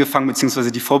Kongress angefangen,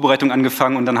 beziehungsweise die Vorbereitung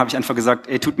angefangen, und dann habe ich einfach gesagt,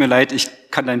 ey, tut mir leid, ich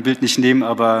kann dein Bild nicht nehmen,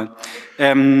 aber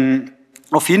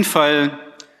auf jeden Fall,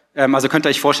 also könnt ihr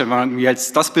euch vorstellen, wenn man irgendwie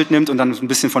jetzt das Bild nimmt und dann so ein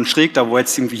bisschen von schräg, da wo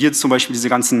jetzt irgendwie hier zum Beispiel diese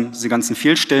ganzen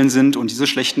Fehlstellen sind und diese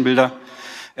schlechten Bilder,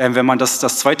 wenn man das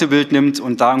zweite Bild nimmt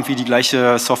und da irgendwie die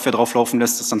gleiche Software drauflaufen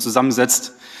lässt, das dann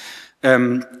zusammensetzt,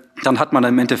 dann hat man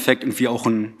dann im Endeffekt irgendwie auch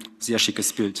ein sehr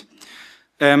schickes Bild.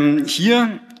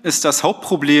 Hier ist das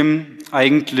Hauptproblem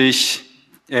eigentlich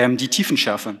die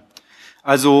Tiefenschärfe.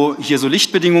 Also hier so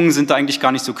Lichtbedingungen sind da eigentlich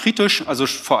gar nicht so kritisch, also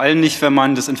vor allem nicht, wenn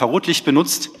man das Infrarotlicht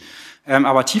benutzt,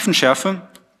 aber Tiefenschärfe,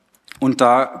 und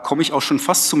da komme ich auch schon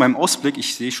fast zu meinem Ausblick,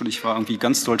 ich sehe schon, ich war irgendwie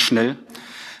ganz doll schnell.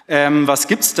 Was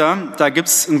gibt's da? Da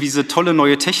gibt's irgendwie diese tolle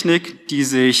neue Technik, die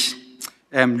sich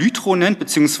Lytro nennt,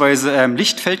 beziehungsweise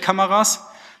Lichtfeldkameras,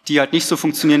 die halt nicht so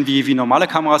funktionieren wie normale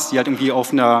Kameras, die halt irgendwie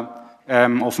auf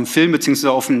dem Film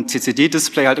beziehungsweise auf einem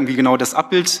CCD-Display halt irgendwie genau das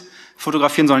Abbild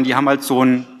fotografieren, sondern die haben halt so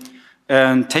eine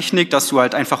Technik, dass du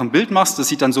halt einfach ein Bild machst. Das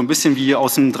sieht dann so ein bisschen wie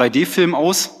aus einem 3D-Film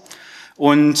aus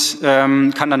und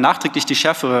kann dann nachträglich die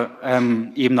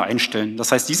Schärfe-Ebene einstellen.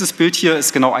 Das heißt, dieses Bild hier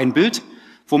ist genau ein Bild,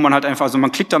 wo man halt einfach, also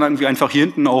man klickt dann irgendwie einfach hier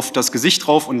hinten auf das Gesicht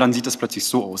drauf und dann sieht das plötzlich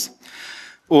so aus.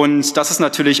 Und das ist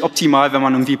natürlich optimal, wenn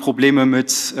man irgendwie Probleme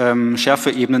mit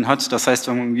Schärfeebenen hat. Das heißt,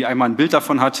 wenn man irgendwie einmal ein Bild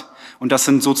davon hat. Und das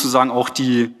sind sozusagen auch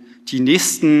die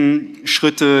nächsten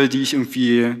Schritte, die ich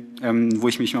irgendwie, wo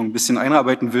ich mich noch ein bisschen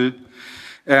einarbeiten will.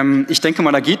 Ich denke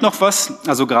mal, da geht noch was.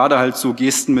 Also gerade halt so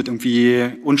Gesten mit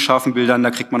irgendwie unscharfen Bildern,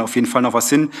 da kriegt man auf jeden Fall noch was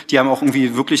hin. Die haben auch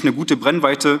irgendwie wirklich eine gute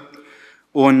Brennweite.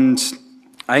 Und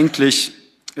eigentlich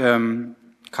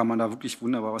kann man da wirklich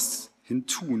wunderbar was hin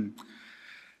tun.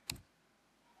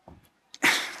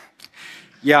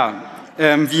 Ja,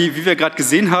 wie wir gerade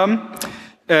gesehen haben,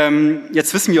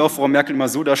 jetzt wissen wir auch, warum Merkel immer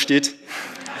so da steht.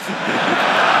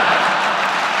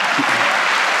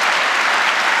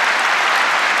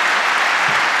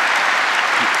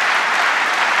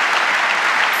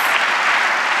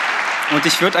 Und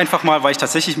ich würde einfach mal, weil ich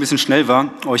tatsächlich ein bisschen schnell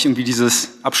war, euch irgendwie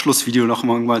dieses Abschlussvideo noch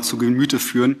mal zu Gemüte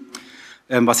führen,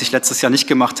 was ich letztes Jahr nicht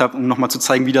gemacht habe, um nochmal zu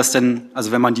zeigen, wie das denn,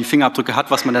 also wenn man die Fingerabdrücke hat,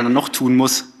 was man dann noch tun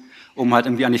muss, um halt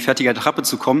irgendwie an die fertige Attrappe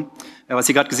zu kommen. Was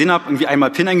ihr gerade gesehen habt, irgendwie einmal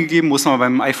PIN eingegeben, muss man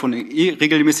beim iPhone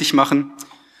regelmäßig machen.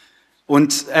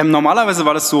 Und normalerweise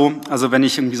war das so, also wenn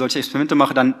ich irgendwie solche Experimente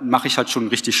mache, dann mache ich halt schon einen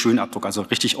richtig schönen Abdruck, also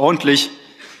richtig ordentlich.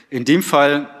 In dem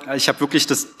Fall, ich habe wirklich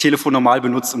das Telefon normal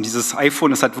benutzt und dieses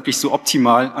iPhone ist halt wirklich so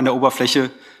optimal an der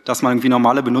Oberfläche, dass man irgendwie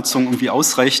normale Benutzung irgendwie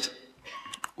ausreicht,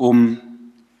 um,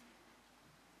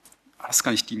 das ist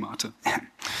gar nicht die Mate,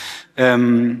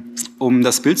 um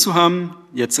das Bild zu haben.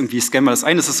 Jetzt irgendwie scannen wir das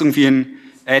ein. Das ist irgendwie ein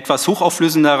etwas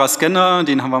hochauflösenderer Scanner,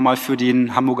 den haben wir mal für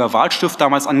den Hamburger Wahlstift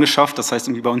damals angeschafft. Das heißt,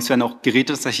 irgendwie bei uns werden auch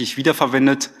Geräte tatsächlich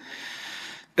wiederverwendet.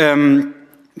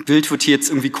 Bild wird hier jetzt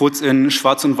irgendwie kurz in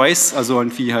Schwarz und Weiß, also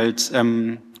irgendwie halt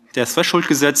der Threshold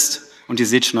gesetzt. Und ihr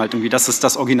seht schon halt irgendwie, das ist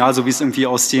das Original, so wie es irgendwie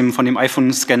von dem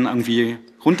iPhone-Scan irgendwie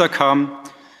runterkam.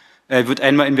 Wird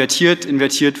einmal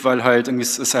invertiert, weil halt irgendwie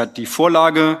es ist halt die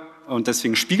Vorlage und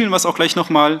deswegen spiegeln wir es auch gleich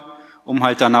nochmal, um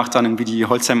halt danach dann irgendwie die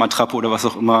Holzheimer-Attrappe oder was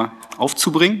auch immer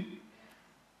aufzubringen.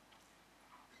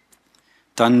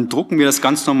 Dann drucken wir das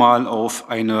ganz normal auf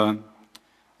eine,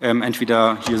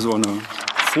 entweder hier so eine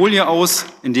Folie aus.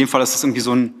 In dem Fall ist das irgendwie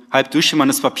so ein halb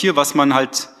durchschimmerndes Papier, was man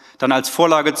halt dann als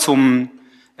Vorlage zum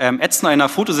Ätzen einer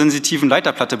fotosensitiven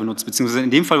Leiterplatte benutzt. Beziehungsweise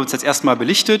in dem Fall wird es jetzt erstmal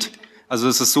belichtet. Also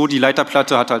es ist so, die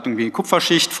Leiterplatte hat halt irgendwie eine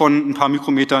Kupferschicht von ein paar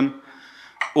Mikrometern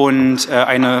und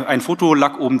ein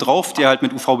Fotolack obendrauf, der halt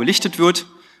mit UV belichtet wird.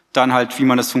 Dann halt, wie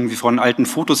man das irgendwie von alten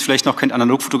Fotos vielleicht noch kennt,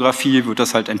 Analogfotografie, wird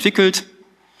das halt entwickelt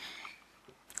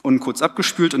und kurz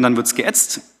abgespült und dann wird's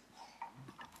geätzt.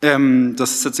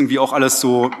 Das ist jetzt irgendwie auch alles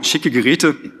so schicke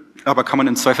Geräte, aber kann man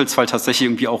im Zweifelsfall tatsächlich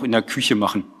irgendwie auch in der Küche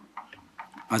machen.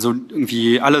 Also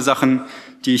irgendwie alle Sachen,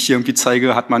 die ich hier irgendwie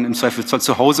zeige, hat man im Zweifelsfall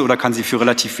zu Hause oder kann sie für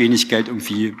relativ wenig Geld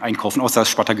irgendwie einkaufen, außer das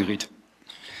Spattergerät.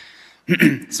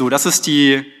 So, das ist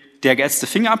der geätzte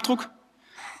Fingerabdruck.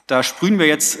 Da sprühen wir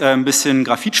jetzt ein bisschen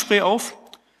Graphitspray auf.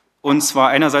 Und zwar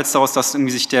einerseits daraus, dass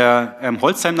irgendwie sich der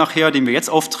Holzleim nachher, den wir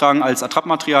jetzt auftragen, als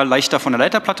Attrappmaterial leichter von der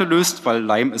Leiterplatte löst, weil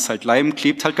Leim ist halt Leim,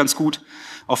 klebt halt ganz gut.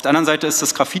 Auf der anderen Seite ist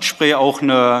das Graphitspray auch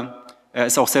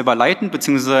ist auch selber leitend,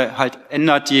 beziehungsweise halt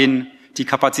ändert die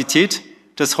Kapazität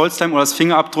des Holzleim oder des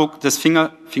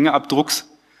Fingerabdrucks.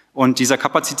 Und dieser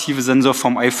kapazitive Sensor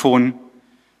vom iPhone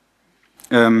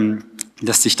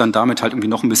lässt sich dann damit halt irgendwie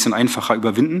noch ein bisschen einfacher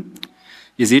überwinden.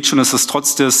 Ihr seht schon, es ist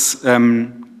trotz des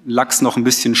Lacks noch ein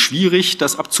bisschen schwierig,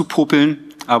 das abzupopeln,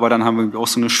 aber dann haben wir auch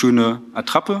so eine schöne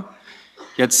Attrappe.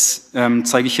 Jetzt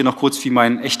zeige ich hier noch kurz, wie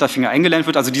mein echter Finger eingelernt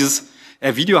wird. Also dieses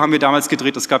Video haben wir damals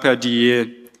gedreht. Es gab ja diese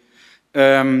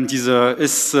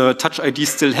Is Touch ID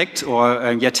still hacked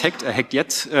oder yet hacked, hacked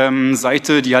yet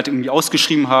Seite, die halt irgendwie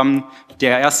ausgeschrieben haben,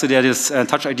 der Erste, der das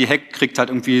Touch ID hackt, kriegt halt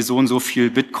irgendwie so und so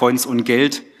viel Bitcoins und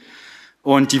Geld.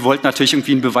 Und die wollten natürlich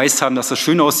irgendwie einen Beweis haben, dass das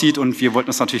schön aussieht und wir wollten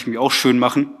das natürlich irgendwie auch schön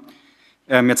machen.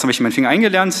 Jetzt habe ich meinen Finger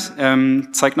eingelernt,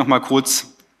 zeige nochmal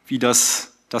kurz, wie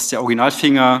dass der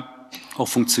Originalfinger auch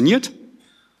funktioniert.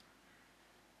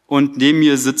 Und neben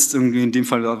mir sitzt irgendwie, in dem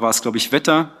Fall war es glaube ich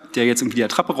Wetter, der jetzt irgendwie die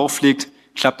Attrappe rauflegt.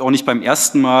 Klappt auch nicht beim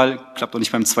ersten Mal, klappt auch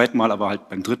nicht beim zweiten Mal, aber halt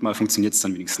beim dritten Mal funktioniert es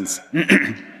dann wenigstens.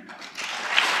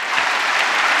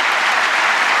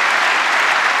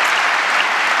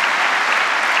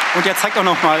 Und er zeigt auch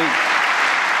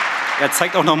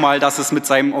noch mal, dass es mit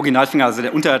seinem Originalfinger, also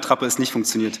der unter der Attrappe ist, nicht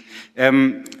funktioniert.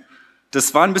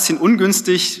 Das war ein bisschen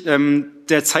ungünstig,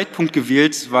 der Zeitpunkt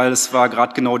gewählt, weil es war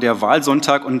gerade genau der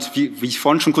Wahlsonntag und wie ich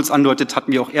vorhin schon kurz andeutet,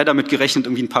 hatten wir auch eher damit gerechnet,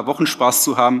 irgendwie ein paar Wochen Spaß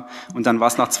zu haben und dann war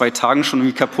es nach 2 Tagen schon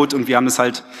irgendwie kaputt und wir haben das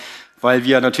halt, weil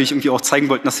wir natürlich irgendwie auch zeigen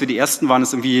wollten, dass wir die Ersten waren,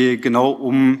 das irgendwie genau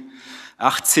um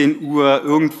 18 Uhr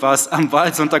irgendwas am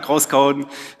Wahlsonntag rausgehauen.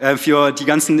 Für die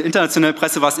ganzen internationale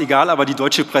Presse war es egal, aber die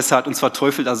deutsche Presse hat uns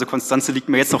verteufelt, also Konstanze liegt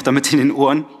mir jetzt noch damit in den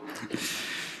Ohren.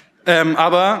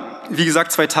 Aber wie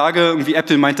gesagt, 2 Tage, irgendwie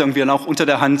Apple meinte irgendwie dann auch unter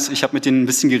der Hand, ich habe mit denen ein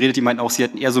bisschen geredet, die meinten auch, sie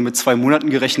hätten eher so mit 2 Monaten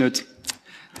gerechnet.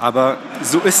 Aber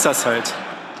so ist das halt.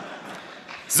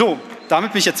 So,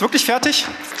 damit bin ich jetzt wirklich fertig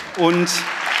und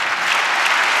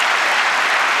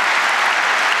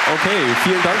okay,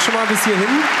 vielen Dank schon mal bis hierhin.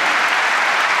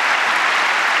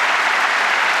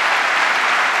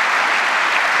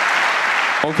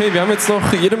 Okay, wir haben jetzt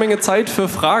noch jede Menge Zeit für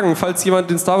Fragen. Falls jemand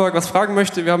den Starbucks was fragen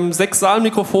möchte, wir haben 6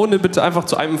 Saalmikrofone, bitte einfach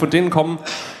zu einem von denen kommen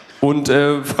und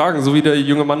fragen, so wie der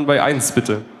junge Mann bei 1,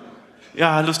 bitte.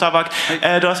 Ja, hallo Starbuck.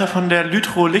 Du hast ja von der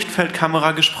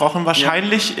Lytro-Lichtfeldkamera gesprochen.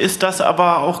 Wahrscheinlich ist das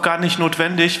aber auch gar nicht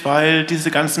notwendig, weil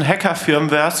diese ganzen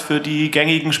Hacker-Firmwares für die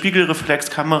gängigen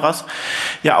Spiegelreflexkameras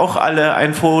ja auch alle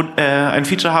ein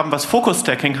Feature haben, was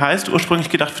Focus-Stacking heißt. Ursprünglich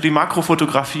gedacht für die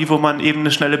Makrofotografie, wo man eben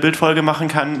eine schnelle Bildfolge machen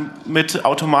kann mit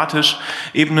automatisch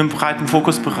eben einem breiten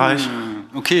Fokusbereich.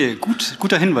 Okay,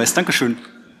 guter Hinweis, Dankeschön.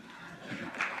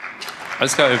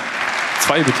 Alles klar,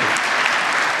 2 bitte.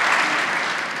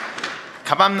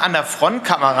 Kann man an der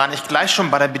Frontkamera nicht gleich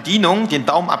schon bei der Bedienung den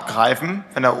Daumen abgreifen,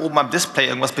 wenn er oben am Display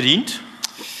irgendwas bedient?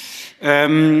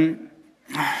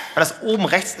 Weil das oben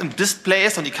rechts im Display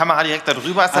ist und die Kamera direkt da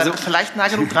drüber ist, also vielleicht nah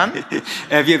genug dran?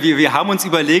 Wir haben uns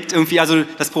überlegt, irgendwie, also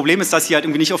das Problem ist, dass sie halt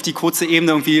irgendwie nicht auf die kurze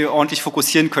Ebene irgendwie ordentlich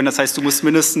fokussieren können. Das heißt, du musst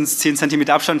mindestens 10 cm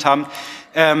Abstand haben.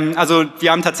 Also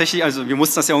wir haben tatsächlich, also wir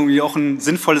mussten das ja irgendwie auch ein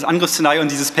sinnvolles Angriffsszenario in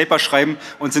dieses Paper schreiben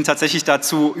und sind tatsächlich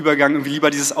dazu übergegangen, irgendwie lieber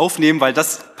dieses aufnehmen, weil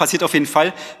das passiert auf jeden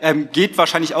Fall. Geht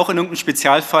wahrscheinlich auch in irgendeinem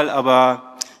Spezialfall,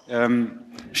 aber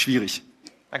schwierig.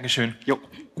 Dankeschön. Jo.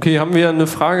 Okay, haben wir eine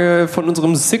Frage von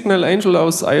unserem Signal Angel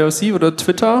aus IRC oder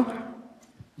Twitter?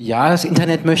 Ja, das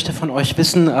Internet möchte von euch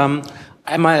wissen,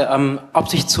 einmal, ob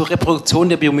sich zur Reproduktion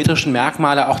der biometrischen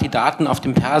Merkmale auch die Daten auf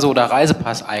dem Perso- oder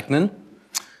Reisepass eignen.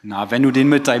 Na, wenn du den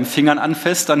mit deinen Fingern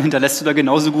anfasst, dann hinterlässt du da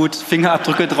genauso gut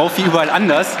Fingerabdrücke drauf wie überall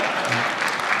anders.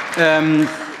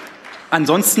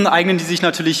 Ansonsten eignen die sich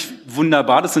natürlich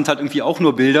wunderbar. Das sind halt irgendwie auch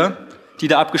nur Bilder, die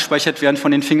da abgespeichert werden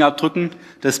von den Fingerabdrücken.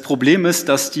 Das Problem ist,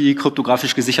 dass die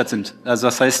kryptografisch gesichert sind. Also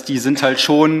das heißt, die sind halt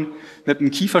schon mit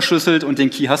einem Key verschlüsselt und den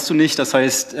Key hast du nicht. Das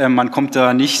heißt, man kommt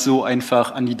da nicht so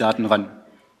einfach an die Daten ran.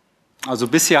 Also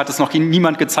bisher hat es noch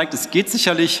niemand gezeigt. Es geht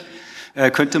sicherlich,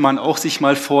 könnte man auch sich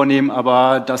mal vornehmen,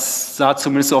 aber das sah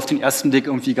zumindest so auf den ersten Blick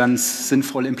irgendwie ganz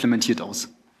sinnvoll implementiert aus.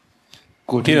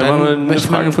 Gut, okay, dann haben wir eine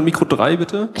Frage von Mikro 3,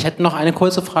 bitte. Ich hätte noch eine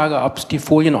kurze Frage, ob es die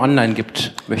Folien online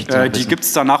gibt. Die gibt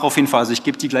es danach auf jeden Fall. Also ich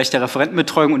gebe die gleich der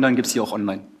Referentenbetreuung und dann gibt es die auch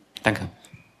online. Danke.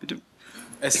 Bitte.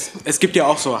 Es gibt ja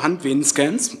auch so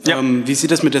Handvenenscans. Ja. Wie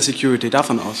sieht das mit der Security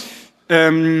davon aus?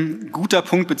 Guter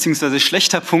Punkt beziehungsweise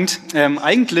schlechter Punkt.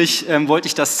 Eigentlich wollte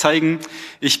ich das zeigen.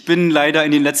 Ich bin leider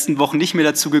in den letzten Wochen nicht mehr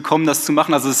dazu gekommen, das zu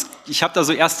machen. Also ich habe da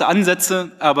so erste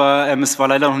Ansätze, aber es war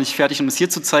leider noch nicht fertig, um es hier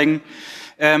zu zeigen.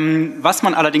 Was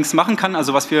man allerdings machen kann,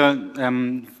 also was wir,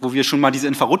 wo wir schon mal diese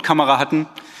Infrarotkamera hatten,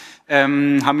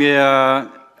 haben wir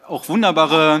auch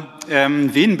wunderbare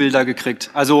Venenbilder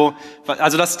gekriegt. Also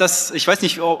das, ich weiß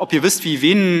nicht, ob ihr wisst, wie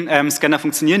Venenscanner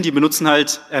funktionieren. Die benutzen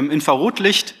halt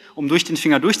Infrarotlicht, um durch den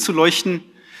Finger durchzuleuchten.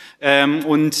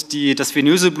 Und das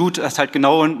venöse Blut hat halt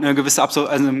genau eine gewisse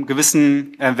einen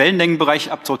gewissen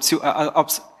Wellenlängenbereich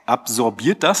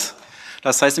absorbiert das.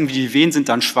 Das heißt, irgendwie die Venen sind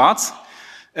dann schwarz.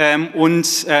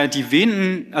 Die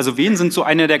Venen sind so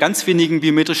eine der ganz wenigen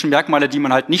biometrischen Merkmale, die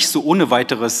man halt nicht so ohne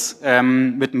weiteres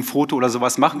mit einem Foto oder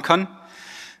sowas machen kann.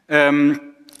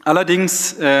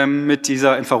 Allerdings mit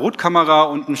dieser Infrarotkamera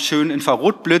und einem schönen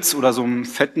Infrarotblitz oder so einem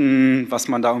fetten, was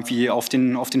man da irgendwie auf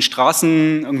den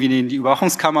Straßen, irgendwie die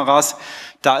Überwachungskameras,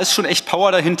 da ist schon echt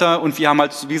Power dahinter und wir haben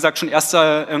halt, wie gesagt, schon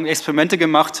erste Experimente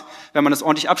gemacht. Wenn man das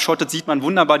ordentlich abschottet, sieht man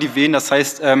wunderbar die Venen. Das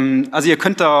heißt, also ihr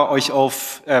könnt da euch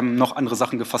auf noch andere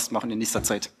Sachen gefasst machen in nächster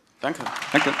Zeit. Danke.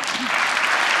 Danke.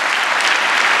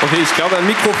 Okay, ich glaube, an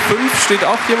Mikro 5 steht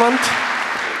auch jemand.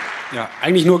 Ja,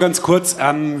 eigentlich nur ganz kurz.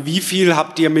 Wie viel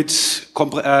habt ihr mit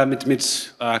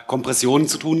Kompressionen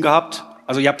zu tun gehabt?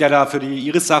 Also ihr habt ja da für die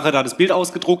Iris-Sache da das Bild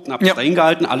ausgedruckt und habt es da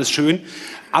hingehalten, alles schön.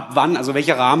 Ab wann, also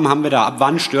welche Rahmen haben wir da? Ab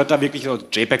wann stört da wirklich so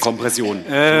JPEG-Kompression?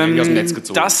 Irgendwie aus dem Netz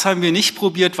gezogen? Das haben wir nicht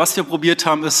probiert. Was wir probiert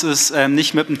haben, ist es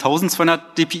nicht mit einem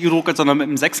 1200 dpi-Drucker, sondern mit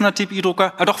einem 600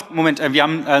 dpi-Drucker. Wir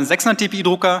haben einen 600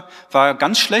 dpi-Drucker, war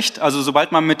ganz schlecht. Also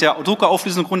sobald man mit der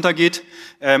Druckerauflösung runtergeht,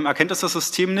 erkennt das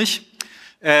System nicht.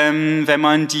 Wenn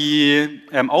man die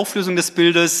Auflösung des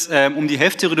Bildes um die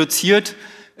Hälfte reduziert,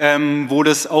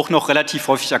 wurde es auch noch relativ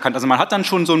häufig erkannt. Also man hat dann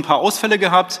schon so ein paar Ausfälle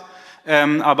gehabt,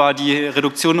 aber die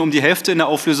Reduktion um die Hälfte in der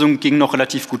Auflösung ging noch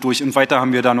relativ gut durch und weiter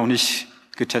haben wir da noch nicht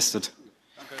getestet.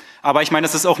 Aber ich meine,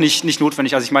 das ist auch nicht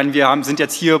notwendig. Also ich meine, sind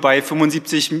jetzt hier bei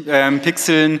 75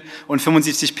 Pixeln und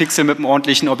 75 Pixel mit einem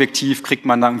ordentlichen Objektiv kriegt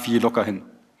man da irgendwie locker hin.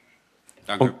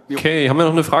 Danke. Okay, haben wir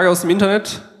noch eine Frage aus dem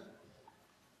Internet?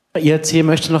 IRC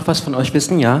möchte noch was von euch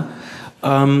wissen, ja.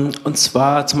 Und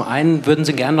zwar zum einen würden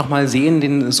Sie gerne noch mal sehen,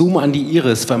 den Zoom an die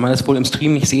Iris, weil man das wohl im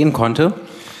Stream nicht sehen konnte.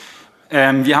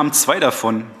 Wir haben 2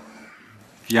 davon.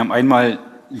 Wir haben einmal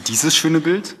dieses schöne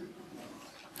Bild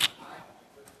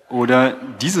oder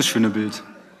dieses schöne Bild.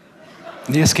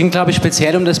 Nee, es ging, glaube ich,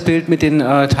 speziell um das Bild mit den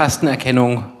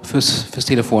Tastenerkennung fürs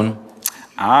Telefon.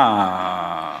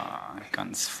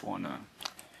 Ganz vorne.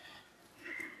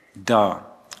 Da.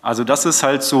 Also das ist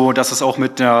halt so, das ist auch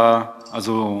mit der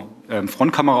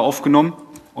Frontkamera aufgenommen.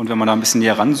 Und wenn man da ein bisschen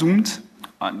näher ranzoomt,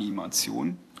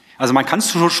 Animation. Also man kann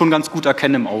es schon ganz gut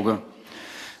erkennen im Auge.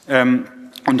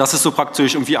 Und das ist so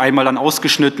praktisch irgendwie einmal dann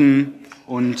ausgeschnitten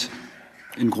und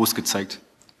in groß gezeigt.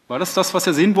 War das, was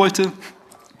er sehen wollte?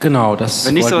 Genau, das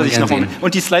Wenn nicht, soll ich ich noch sehen.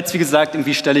 Und die Slides, wie gesagt,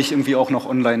 irgendwie stelle ich irgendwie auch noch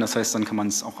online. Das heißt, dann kann man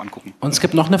es auch angucken. Und es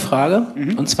gibt noch eine Frage,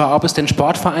 und zwar, ob es denn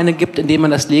Sportvereine gibt, in denen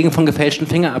man das Legen von gefälschten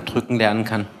Fingerabdrücken lernen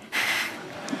kann.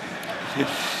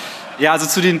 Ja, also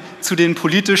zu den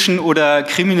politischen oder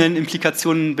kriminellen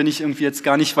Implikationen bin ich irgendwie jetzt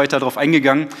gar nicht weiter drauf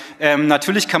eingegangen.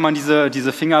 Natürlich kann man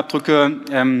diese Fingerabdrücke,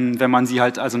 wenn man sie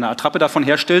halt, also eine Attrappe davon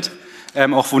herstellt,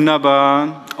 auch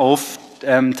wunderbar auf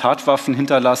Tatwaffen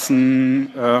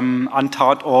hinterlassen, an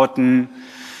Tatorten,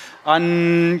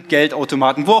 an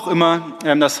Geldautomaten, wo auch immer.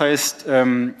 Das heißt,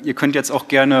 ihr könnt jetzt auch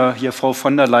gerne hier Frau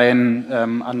von der Leyen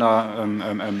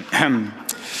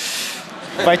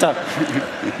weiter.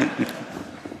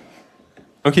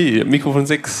 Okay, Mikrofon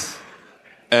 6.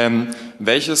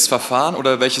 Welches Verfahren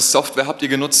oder welche Software habt ihr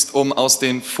genutzt, um aus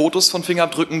den Fotos von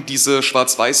Fingerabdrücken diese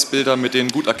Schwarz-Weiß-Bilder mit den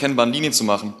gut erkennbaren Linien zu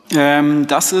machen?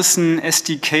 Das ist ein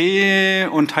SDK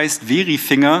und heißt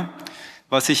Verifinger,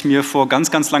 was ich mir vor ganz,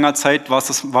 ganz langer Zeit, war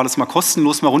das mal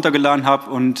kostenlos mal runtergeladen habe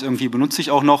und irgendwie benutze ich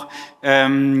auch noch.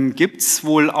 Gibt's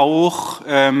wohl auch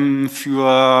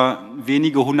für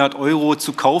wenige 100 €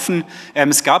 zu kaufen.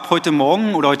 Es gab heute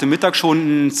Morgen oder heute Mittag schon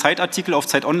einen Zeitartikel auf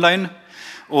Zeit Online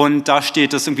und da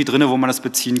steht das irgendwie drin, wo man das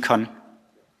beziehen kann.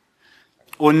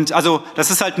 Und also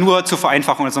das ist halt nur zur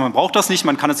Vereinfachung. Also man braucht das nicht,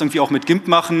 man kann es irgendwie auch mit GIMP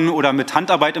machen oder mit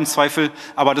Handarbeit im Zweifel,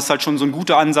 aber das ist halt schon so ein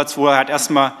guter Ansatz, wo er halt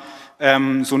erstmal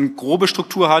so eine grobe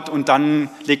Struktur hat und dann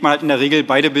legt man halt in der Regel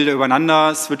beide Bilder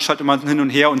übereinander, switcht halt immer hin und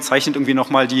her und zeichnet irgendwie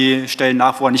nochmal die Stellen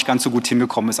nach, wo er nicht ganz so gut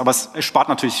hingekommen ist. Aber es spart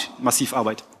natürlich massiv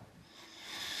Arbeit.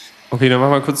 Okay, dann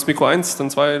machen wir kurz Mikro 1, dann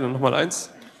 2, dann nochmal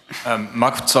 1.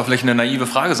 Mag zwar vielleicht eine naive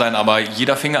Frage sein, aber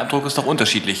jeder Fingerabdruck ist doch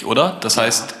unterschiedlich, oder? Das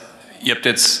heißt, ihr habt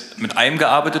jetzt mit einem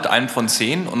gearbeitet, einem von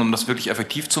 10, und um das wirklich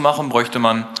effektiv zu machen, bräuchte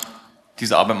man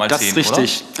diese Arbeit mal 10, oder? Das ist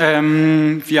richtig.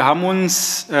 Wir haben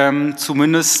uns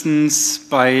zumindest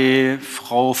bei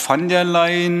Frau von der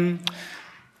Leyen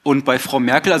und bei Frau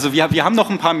Merkel, also wir haben noch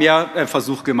ein paar mehr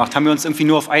Versuche gemacht, haben wir uns irgendwie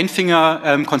nur auf einen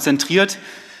Finger konzentriert,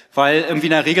 weil irgendwie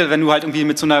in der Regel, wenn du halt irgendwie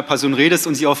mit so einer Person redest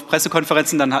und sie auf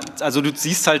Pressekonferenzen, also du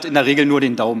siehst halt in der Regel nur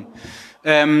den Daumen.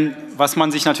 Was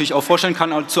man sich natürlich auch vorstellen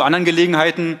kann, auch zu anderen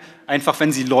Gelegenheiten, einfach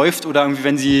wenn sie läuft oder irgendwie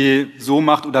wenn sie so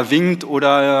macht oder winkt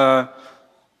oder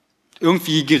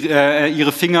irgendwie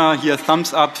ihre Finger hier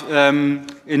Thumbs up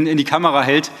in die Kamera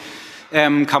hält,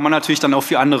 kann man natürlich dann auch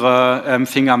für andere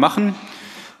Finger machen.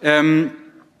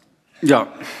 Ja.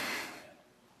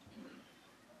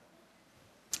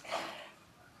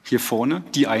 Hier vorne,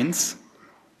 die 1.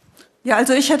 Ja,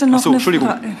 also ich hätte noch eine Entschuldigung.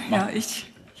 Frage.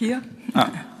 Ja,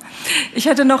 Ich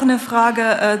hätte noch eine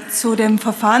Frage zu dem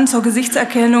Verfahren zur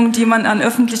Gesichtserkennung, die man an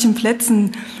öffentlichen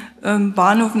Plätzen,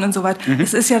 Bahnhöfen und so weiter.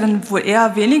 Es ist ja dann wohl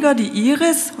eher weniger die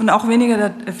Iris und auch weniger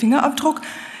der Fingerabdruck.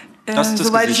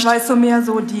 Soweit ich weiß, so mehr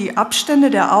so die Abstände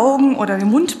der Augen oder die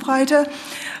Mundbreite.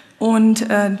 Und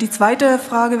die zweite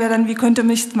Frage wäre dann, wie könnte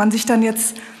man sich dann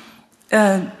jetzt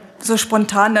so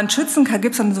spontan dann schützen?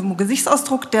 Gibt es dann so einen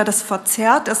Gesichtsausdruck, der das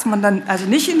verzerrt, dass man dann also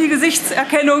nicht in die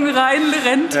Gesichtserkennung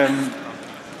reinrennt?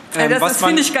 Das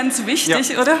finde ich ganz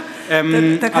wichtig, oder?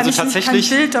 Da kann ich nicht kein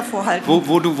Bild davor halten.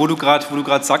 Wo du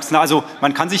gerade sagst, also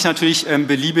man kann sich natürlich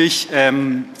beliebig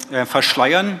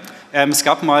verschleiern. Es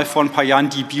gab mal vor ein paar Jahren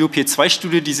die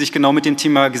BioP2-Studie, die sich genau mit dem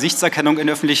Thema Gesichtserkennung in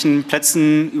öffentlichen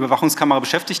Plätzen, Überwachungskamera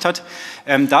beschäftigt hat.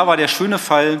 Da war der schöne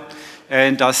Fall,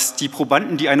 dass die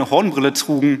Probanden, die eine Hornbrille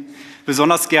trugen,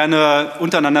 besonders gerne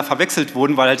untereinander verwechselt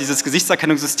wurden, weil halt dieses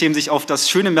Gesichtserkennungssystem sich auf das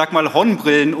schöne Merkmal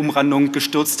Hornbrillenumrandung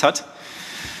gestürzt hat.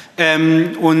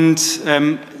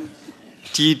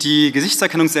 Die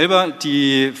Gesichtserkennung selber,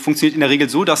 die funktioniert in der Regel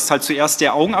so, dass halt zuerst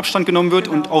der Augenabstand genommen wird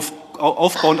und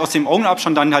aufbauend aus dem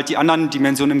Augenabstand dann halt die anderen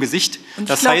Dimensionen im Gesicht. Und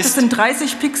ich glaube, das sind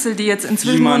 30 Pixel, die jetzt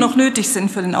inzwischen nur noch nötig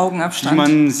sind für den Augenabstand.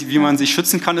 Wie man sich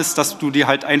schützen kann, ist, dass du dir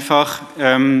halt einfach,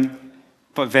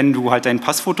 wenn du halt dein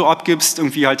Passfoto abgibst,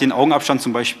 irgendwie halt den Augenabstand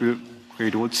zum Beispiel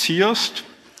reduzierst,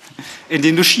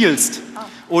 indem du schielst.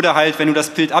 Oder halt, wenn du das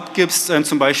Bild abgibst,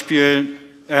 zum Beispiel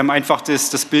einfach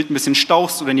das Bild ein bisschen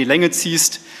stauchst oder in die Länge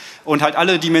ziehst. Und halt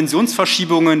alle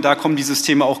Dimensionsverschiebungen, da kommen die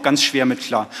Systeme auch ganz schwer mit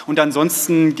klar. Und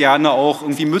ansonsten gerne auch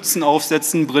irgendwie Mützen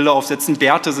aufsetzen, Brille aufsetzen,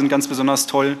 Bärte sind ganz besonders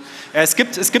toll. Es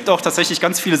gibt auch tatsächlich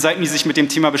ganz viele Seiten, die sich mit dem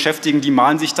Thema beschäftigen, die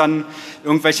malen sich dann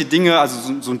irgendwelche Dinge,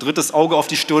 also so ein drittes Auge auf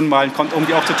die Stirn malen, kommt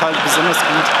irgendwie auch total besonders gut.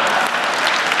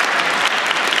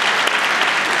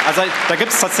 Also da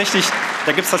gibt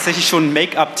es tatsächlich schon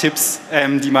Make-up-Tipps,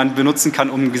 die man benutzen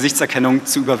kann, um Gesichtserkennung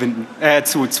zu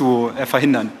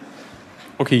verhindern.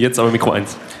 Okay, jetzt aber Mikro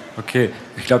 1. Okay,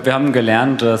 ich glaube, wir haben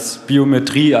gelernt, dass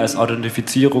Biometrie als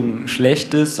Authentifizierung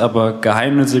schlecht ist, aber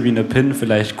Geheimnisse wie eine PIN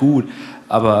vielleicht gut.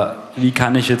 Aber wie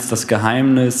kann ich jetzt das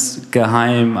Geheimnis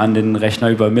geheim an den Rechner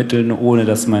übermitteln, ohne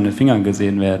dass meine Finger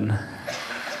gesehen werden?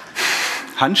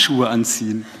 Handschuhe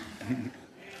anziehen.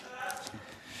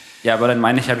 Ja, aber dann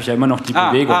meine ich, habe ich ja immer noch die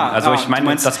Bewegung. Also ich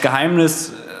meine, das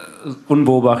Geheimnis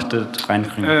unbeobachtet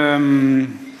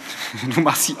reinkriegen. Du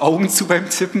machst die Augen zu beim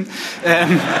Tippen.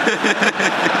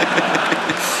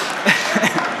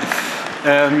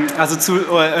 Also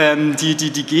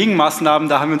die Gegenmaßnahmen,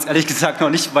 da haben wir uns ehrlich gesagt noch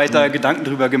nicht weiter Gedanken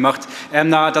drüber gemacht.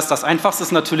 Das Einfachste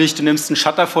ist natürlich, du nimmst einen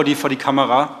Shutter vor die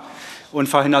Kamera und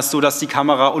verhinderst so, dass die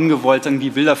Kamera ungewollt irgendwie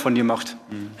Bilder von dir macht.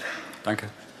 Danke.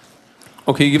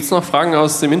 Okay, gibt es noch Fragen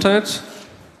aus dem Internet?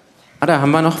 Da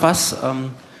haben wir noch was.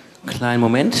 Kleinen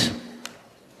Moment.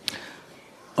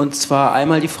 Und zwar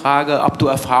einmal die Frage, ob du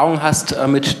Erfahrung hast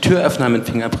mit Türöffnern mit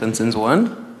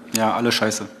Fingerprint-Sensoren. Ja, alle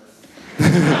scheiße.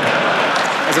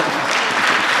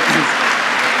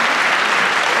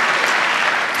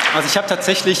 Also ich habe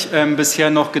tatsächlich bisher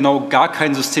noch genau gar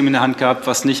kein System in der Hand gehabt,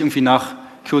 was nicht irgendwie nach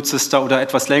kürzester oder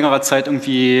etwas längerer Zeit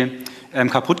irgendwie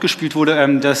kaputt gespielt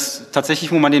wurde. Das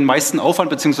tatsächlich, wo man den meisten Aufwand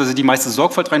bzw. die meiste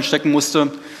Sorgfalt reinstecken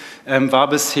musste, war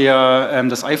bisher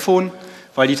das iPhone,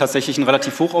 weil die tatsächlich einen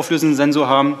relativ hochauflösenden Sensor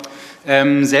haben.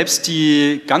 Selbst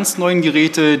die ganz neuen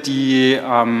Geräte, die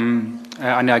an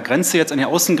der Grenze, jetzt an den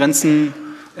Außengrenzen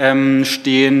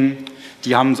stehen,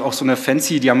 die haben auch so eine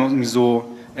die haben irgendwie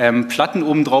so Platten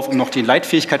oben drauf, um noch die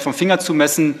Leitfähigkeit vom Finger zu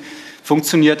messen.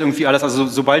 Funktioniert irgendwie alles. Also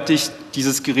sobald ich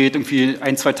dieses Gerät irgendwie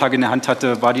 1-2 Tage in der Hand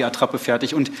hatte, war die Attrappe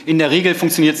fertig. Und in der Regel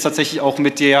funktioniert es tatsächlich auch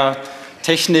mit der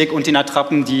Technik und den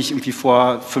Attrappen, die ich irgendwie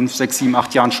vor 5, 6, 7,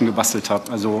 8 Jahren schon gebastelt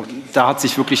habe. Also da hat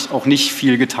sich wirklich auch nicht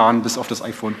viel getan, bis auf das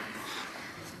iPhone.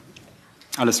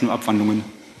 Alles nur Abwandlungen.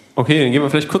 Okay, dann gehen wir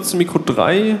vielleicht kurz zu Mikro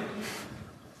 3.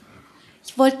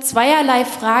 Ich wollte zweierlei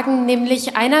fragen,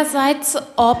 nämlich einerseits,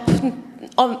 ob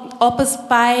es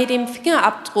bei dem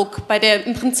Fingerabdruck, bei der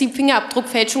im Prinzip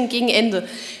Fingerabdruckfälschung gegen Ende,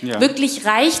 wirklich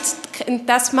reicht,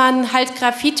 dass man halt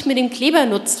Graphit mit dem Kleber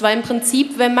nutzt, weil im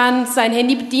Prinzip, wenn man sein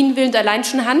Handy bedienen will und allein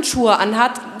schon Handschuhe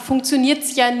anhat, funktioniert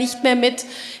es ja nicht mehr mit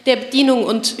der Bedienung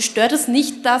und stört es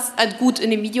nicht, dass, gut,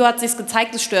 in dem Video hat es sich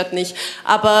gezeigt, es stört nicht,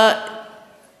 aber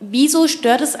wieso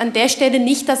stört es an der Stelle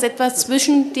nicht, dass etwas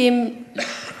zwischen dem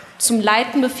zum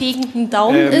Leiten befähigenden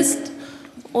Daumen ist?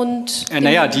 Und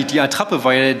die Attrappe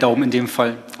war ja der Daumen in dem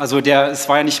Fall. Also es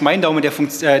war ja nicht mein Daumen, der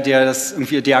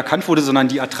erkannt wurde, sondern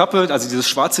die Attrappe, also dieses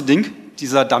schwarze Ding,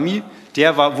 dieser Dummy,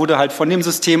 wurde halt von dem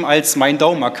System als mein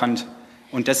Daumen erkannt.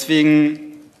 Und deswegen...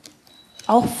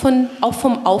 Auch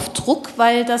vom Aufdruck,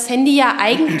 weil das Handy ja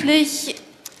eigentlich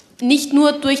nicht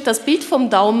nur durch das Bild vom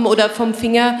Daumen oder vom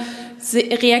Finger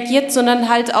reagiert, sondern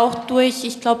halt auch durch,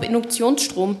 ich glaube,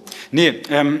 Induktionsstrom. Nee,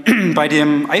 bei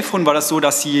dem iPhone war das so,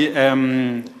 dass sie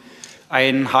ein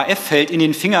HF-Feld in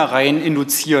den Finger rein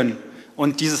induzieren.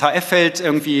 Und dieses HF-Feld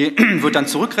irgendwie wird dann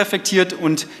zurückreflektiert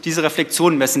und diese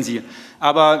Reflexion messen sie.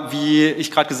 Aber wie ich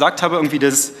gerade gesagt habe, irgendwie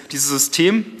dieses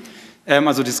System,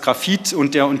 also das Graphit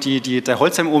und der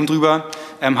Holzheim oben drüber,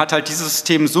 hat halt dieses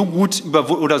System so gut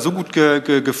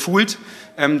gefühlt,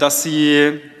 dass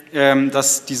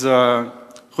diese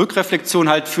Rückreflexion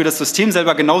halt für das System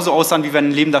selber genauso aussah, wie wenn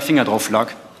ein lebender Finger drauf lag.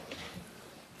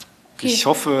 Okay. Ich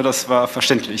hoffe, das war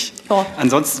verständlich. Ja.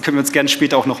 Ansonsten können wir uns gerne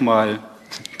später auch noch mal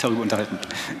darüber unterhalten.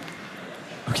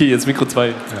 Okay, jetzt Mikro 2.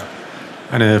 Ja.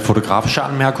 Eine fotografische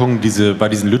Anmerkung. Bei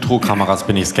diesen Lytro-Kameras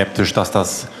bin ich skeptisch, dass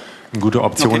das eine gute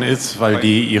Option ist, weil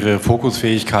die ihre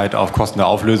Fokusfähigkeit auf Kosten der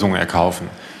Auflösung erkaufen.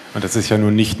 Und das ist ja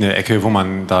nun nicht eine Ecke, wo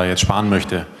man da jetzt sparen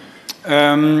möchte.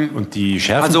 Und die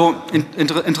Schärfe? Also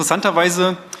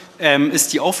interessanterweise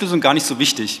ist die Auflösung gar nicht so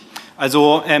wichtig.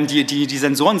 Also die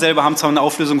Sensoren selber haben zwar eine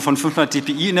Auflösung von 500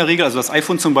 dpi in der Regel, also das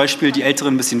iPhone zum Beispiel, die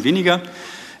älteren ein bisschen weniger.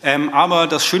 Aber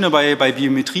das Schöne bei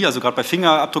Biometrie, also gerade bei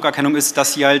Fingerabdruckerkennung, ist,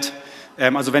 dass sie halt,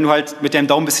 also wenn du halt mit deinem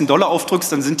Daumen ein bisschen doller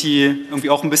aufdrückst, dann sind die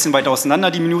irgendwie auch ein bisschen weiter auseinander,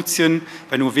 die Minutien.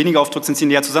 Wenn du weniger aufdrückst, sind sie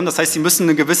näher zusammen. Das heißt, sie müssen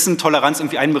eine gewisse Toleranz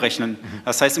irgendwie einberechnen.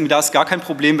 Das heißt, irgendwie da ist gar kein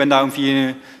Problem, wenn da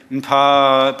irgendwie ein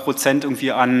paar Prozent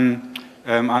irgendwie an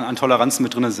Toleranzen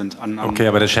mit drin sind. Okay,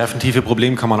 aber das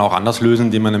Schärfentiefe-Problem kann man auch anders lösen,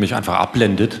 indem man nämlich einfach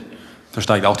abblendet. Da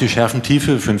steigt auch die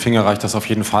Schärfentiefe. Für den Finger reicht das auf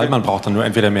jeden Fall. Man braucht dann nur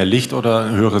entweder mehr Licht oder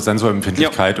eine höhere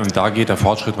Sensorempfindlichkeit. Ja. Und da geht der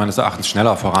Fortschritt meines Erachtens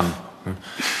schneller voran.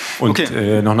 Und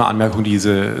okay. Noch eine Anmerkung,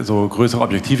 diese so größere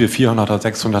Objektive, 400er,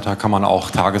 600er, kann man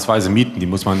auch tagesweise mieten. Die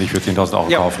muss man nicht für 10.000 Euro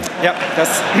kaufen. Ja, das...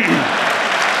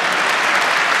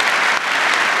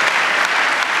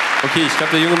 Okay, ich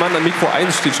glaube, der junge Mann an Mikro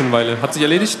 1 steht schon eine Weile. Hat sich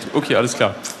erledigt? Okay, alles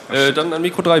klar. Dann an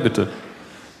Mikro 3 bitte.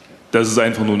 Das ist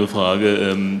einfach nur eine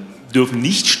Frage. Dürfen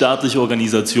nichtstaatliche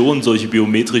Organisationen solche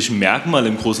biometrischen Merkmale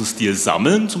im großen Stil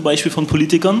sammeln, zum Beispiel von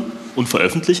Politikern, und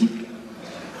veröffentlichen?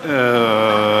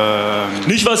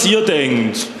 Nicht, was ihr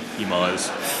denkt.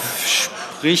 Niemals.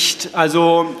 Spricht,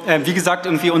 also wie gesagt,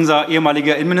 irgendwie unser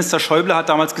ehemaliger Innenminister Schäuble hat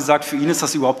damals gesagt, für ihn ist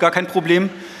das überhaupt gar kein Problem.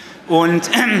 Und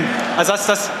also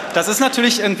das ist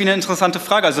natürlich irgendwie eine interessante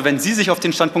Frage. Also wenn Sie sich auf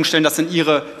den Standpunkt stellen, dass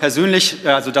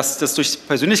dass das durch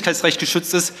Persönlichkeitsrecht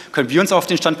geschützt ist, können wir uns auch auf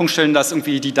den Standpunkt stellen, dass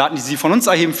irgendwie die Daten, die Sie von uns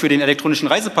erheben für den elektronischen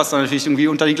Reisepass, dann natürlich irgendwie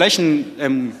unter die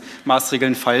gleichen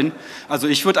Maßregeln fallen. Also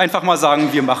ich würde einfach mal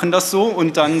sagen, wir machen das so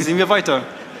und dann sehen wir weiter.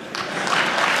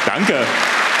 Danke.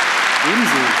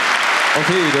 Ebenso.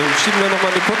 Okay, dann schieben wir noch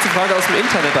mal eine kurze Frage aus dem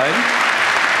Internet ein.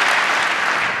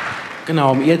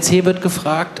 Genau, im IRC wird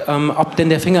gefragt, ob denn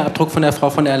der Fingerabdruck von der Frau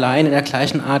von der Leyen in der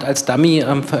gleichen Art als Dummy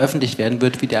veröffentlicht werden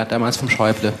wird, wie der damals vom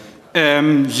Schäuble.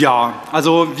 Ja,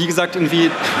 also wie gesagt,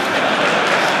 irgendwie...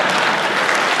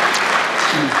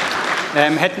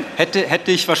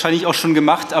 hätte ich wahrscheinlich auch schon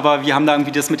gemacht, aber wir haben da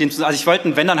irgendwie das mit den... Also ich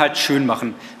wollte, wenn, dann halt schön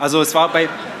machen. Also es war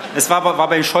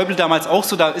bei Schäuble damals auch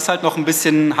so, da ist halt noch ein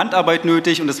bisschen Handarbeit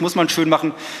nötig und das muss man schön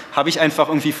machen. Habe ich einfach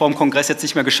irgendwie vor dem Kongress jetzt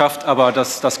nicht mehr geschafft, aber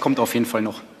das kommt auf jeden Fall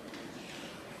noch.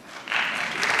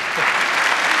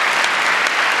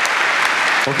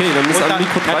 Okay, dann ist an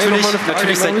Mikro 3 natürlich,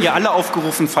 natürlich seid ihr alle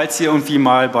aufgerufen, falls ihr irgendwie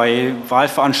mal bei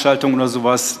Wahlveranstaltungen oder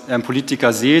sowas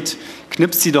Politiker seht,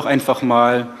 knipst sie doch einfach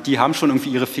mal. Die haben schon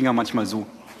irgendwie ihre Finger manchmal so.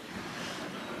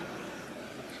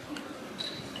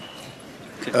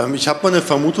 Okay. Ich habe mal eine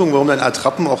Vermutung, warum dann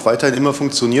Attrappen auch weiterhin immer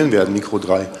funktionieren werden, Mikro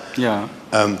 3. Ja.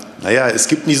 Naja, es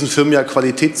gibt in diesen Firmen ja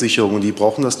Qualitätssicherung und die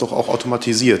brauchen das doch auch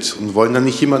automatisiert und wollen dann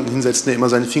nicht jemanden hinsetzen, der immer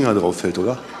seine Finger drauf hält,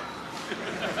 oder?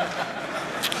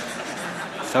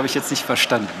 Das habe ich jetzt nicht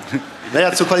verstanden.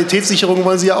 Naja, zur Qualitätssicherung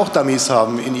wollen Sie ja auch Dummies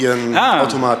haben in Ihren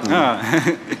Automaten.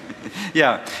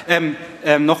 Ja,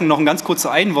 noch ein ganz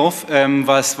kurzer Einwurf,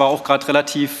 was war auch gerade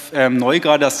relativ neu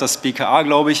gerade, dass das BKA,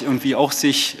 glaube ich, irgendwie auch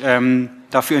sich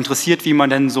dafür interessiert, wie man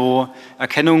denn so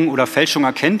Erkennung oder Fälschung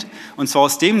erkennt. Und zwar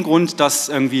aus dem Grund, dass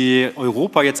irgendwie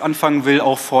Europa jetzt anfangen will,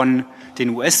 auch von den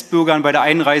US-Bürgern bei der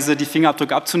Einreise die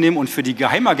Fingerabdrücke abzunehmen. Und für die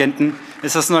Geheimagenten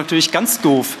ist das natürlich ganz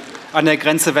doof an der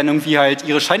Grenze, wenn irgendwie halt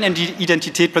ihre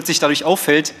Scheinidentität plötzlich dadurch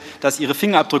auffällt, dass ihre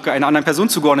Fingerabdrücke einer anderen Person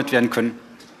zugeordnet werden können.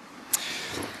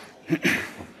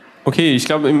 Okay, ich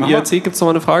glaube, im IRC gibt es noch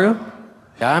mal eine Frage.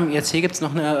 Ja, im IRC gibt es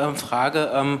noch eine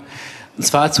Frage, und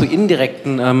zwar zu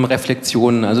indirekten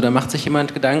Reflexionen. Also da macht sich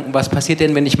jemand Gedanken, was passiert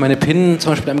denn, wenn ich meine PIN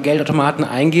zum Beispiel am Geldautomaten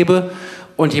eingebe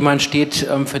und jemand steht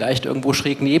vielleicht irgendwo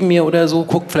schräg neben mir oder so,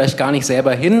 guckt vielleicht gar nicht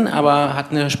selber hin, aber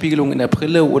hat eine Spiegelung in der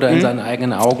Brille oder in seinen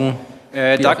eigenen Augen.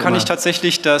 Da kann ich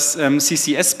tatsächlich das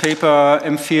CCS-Paper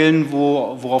empfehlen,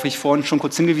 worauf ich vorhin schon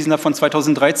kurz hingewiesen habe, von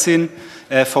 2013,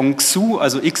 von XU,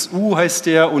 also XU heißt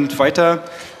der und weiter.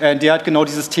 Der hat genau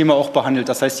dieses Thema auch behandelt.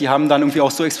 Das heißt, die haben dann irgendwie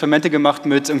auch so Experimente gemacht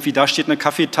mit, irgendwie da steht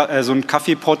so ein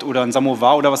Kaffeepott oder ein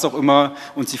Samovar oder was auch immer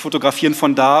und sie fotografieren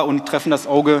von da und treffen das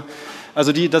Auge.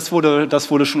 Also das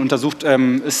wurde schon untersucht.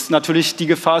 Ist natürlich, die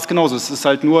Gefahr ist genauso. Es ist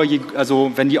halt nur,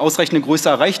 also wenn die ausreichende Größe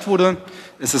erreicht wurde,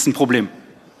 ist es ein Problem.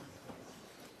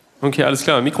 Okay, alles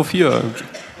klar. Mikro 4.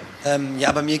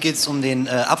 Ja, bei mir geht es um den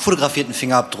abfotografierten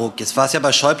Fingerabdruck. Jetzt war es ja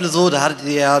bei Schäuble so, da hattet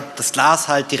ihr ja das Glas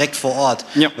halt direkt vor Ort.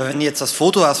 Ja. Aber wenn du jetzt das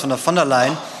Foto hast von der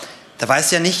Leyen, da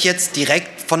weißt du ja nicht jetzt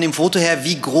direkt von dem Foto her,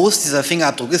 wie groß dieser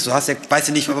Fingerabdruck ist. Weißt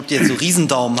ja nicht, ob die jetzt so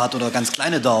Riesendaumen hat oder ganz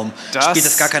kleine Daumen. Spielt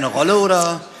das gar keine Rolle,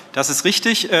 oder? Das ist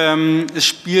richtig. Es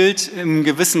spielt im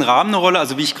gewissen Rahmen eine Rolle.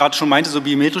 Also wie ich gerade schon meinte, so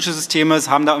biometrische Systeme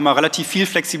haben da immer relativ viel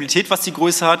Flexibilität, was die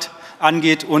Größe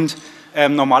angeht und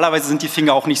normalerweise sind die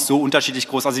Finger auch nicht so unterschiedlich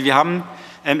groß. Also wir haben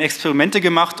Experimente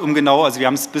gemacht, also wir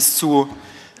haben es bis zu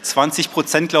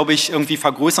 20%, glaube ich, irgendwie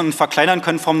vergrößern und verkleinern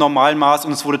können vom Normalmaß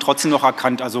und es wurde trotzdem noch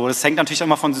erkannt. Also das hängt natürlich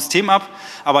immer vom System ab,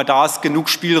 aber da ist genug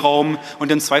Spielraum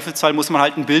und im Zweifelsfall muss man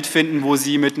halt ein Bild finden, wo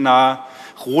sie mit einer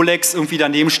Rolex irgendwie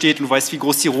daneben steht und du weißt, wie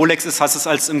groß die Rolex ist, hast es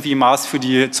als irgendwie Maß für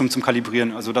die zum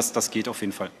Kalibrieren. Also das geht auf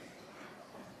jeden Fall.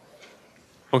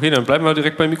 Okay, dann bleiben wir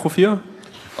direkt bei Mikro 4.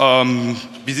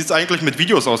 Wie sieht es eigentlich mit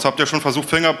Videos aus? Habt ihr schon versucht,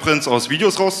 Fingerprints aus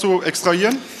Videos raus zu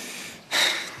extrahieren?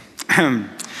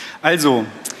 Also,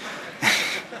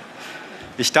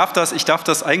 ich darf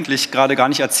das eigentlich gerade gar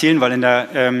nicht erzählen, weil in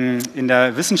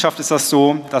der Wissenschaft ist das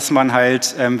so, dass man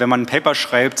halt, wenn man ein Paper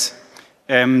schreibt,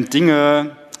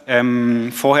 Dinge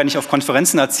vorher nicht auf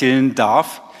Konferenzen erzählen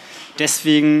darf.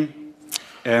 Deswegen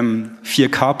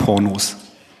 4K-Pornos.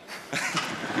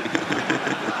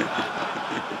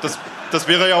 Das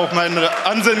wäre ja auch mein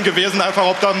Ansinnen gewesen, einfach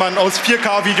ob da man aus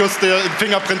 4K-Videos den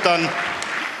Fingerprint dann...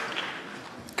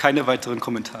 Keine weiteren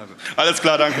Kommentare. Alles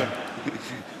klar, danke.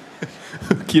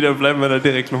 Okay, dann bleiben wir da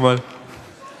direkt nochmal.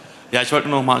 Ja, ich wollte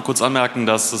nur noch mal kurz anmerken,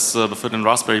 dass es für den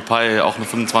Raspberry Pi auch eine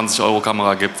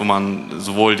 25-Euro-Kamera gibt, wo man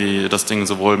das Ding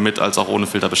sowohl mit als auch ohne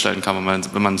Filter bestellen kann,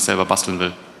 wenn man es selber basteln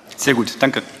will. Sehr gut,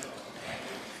 danke.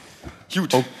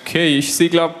 Gut. Okay, ich sehe,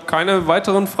 glaube ich, keine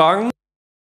weiteren Fragen.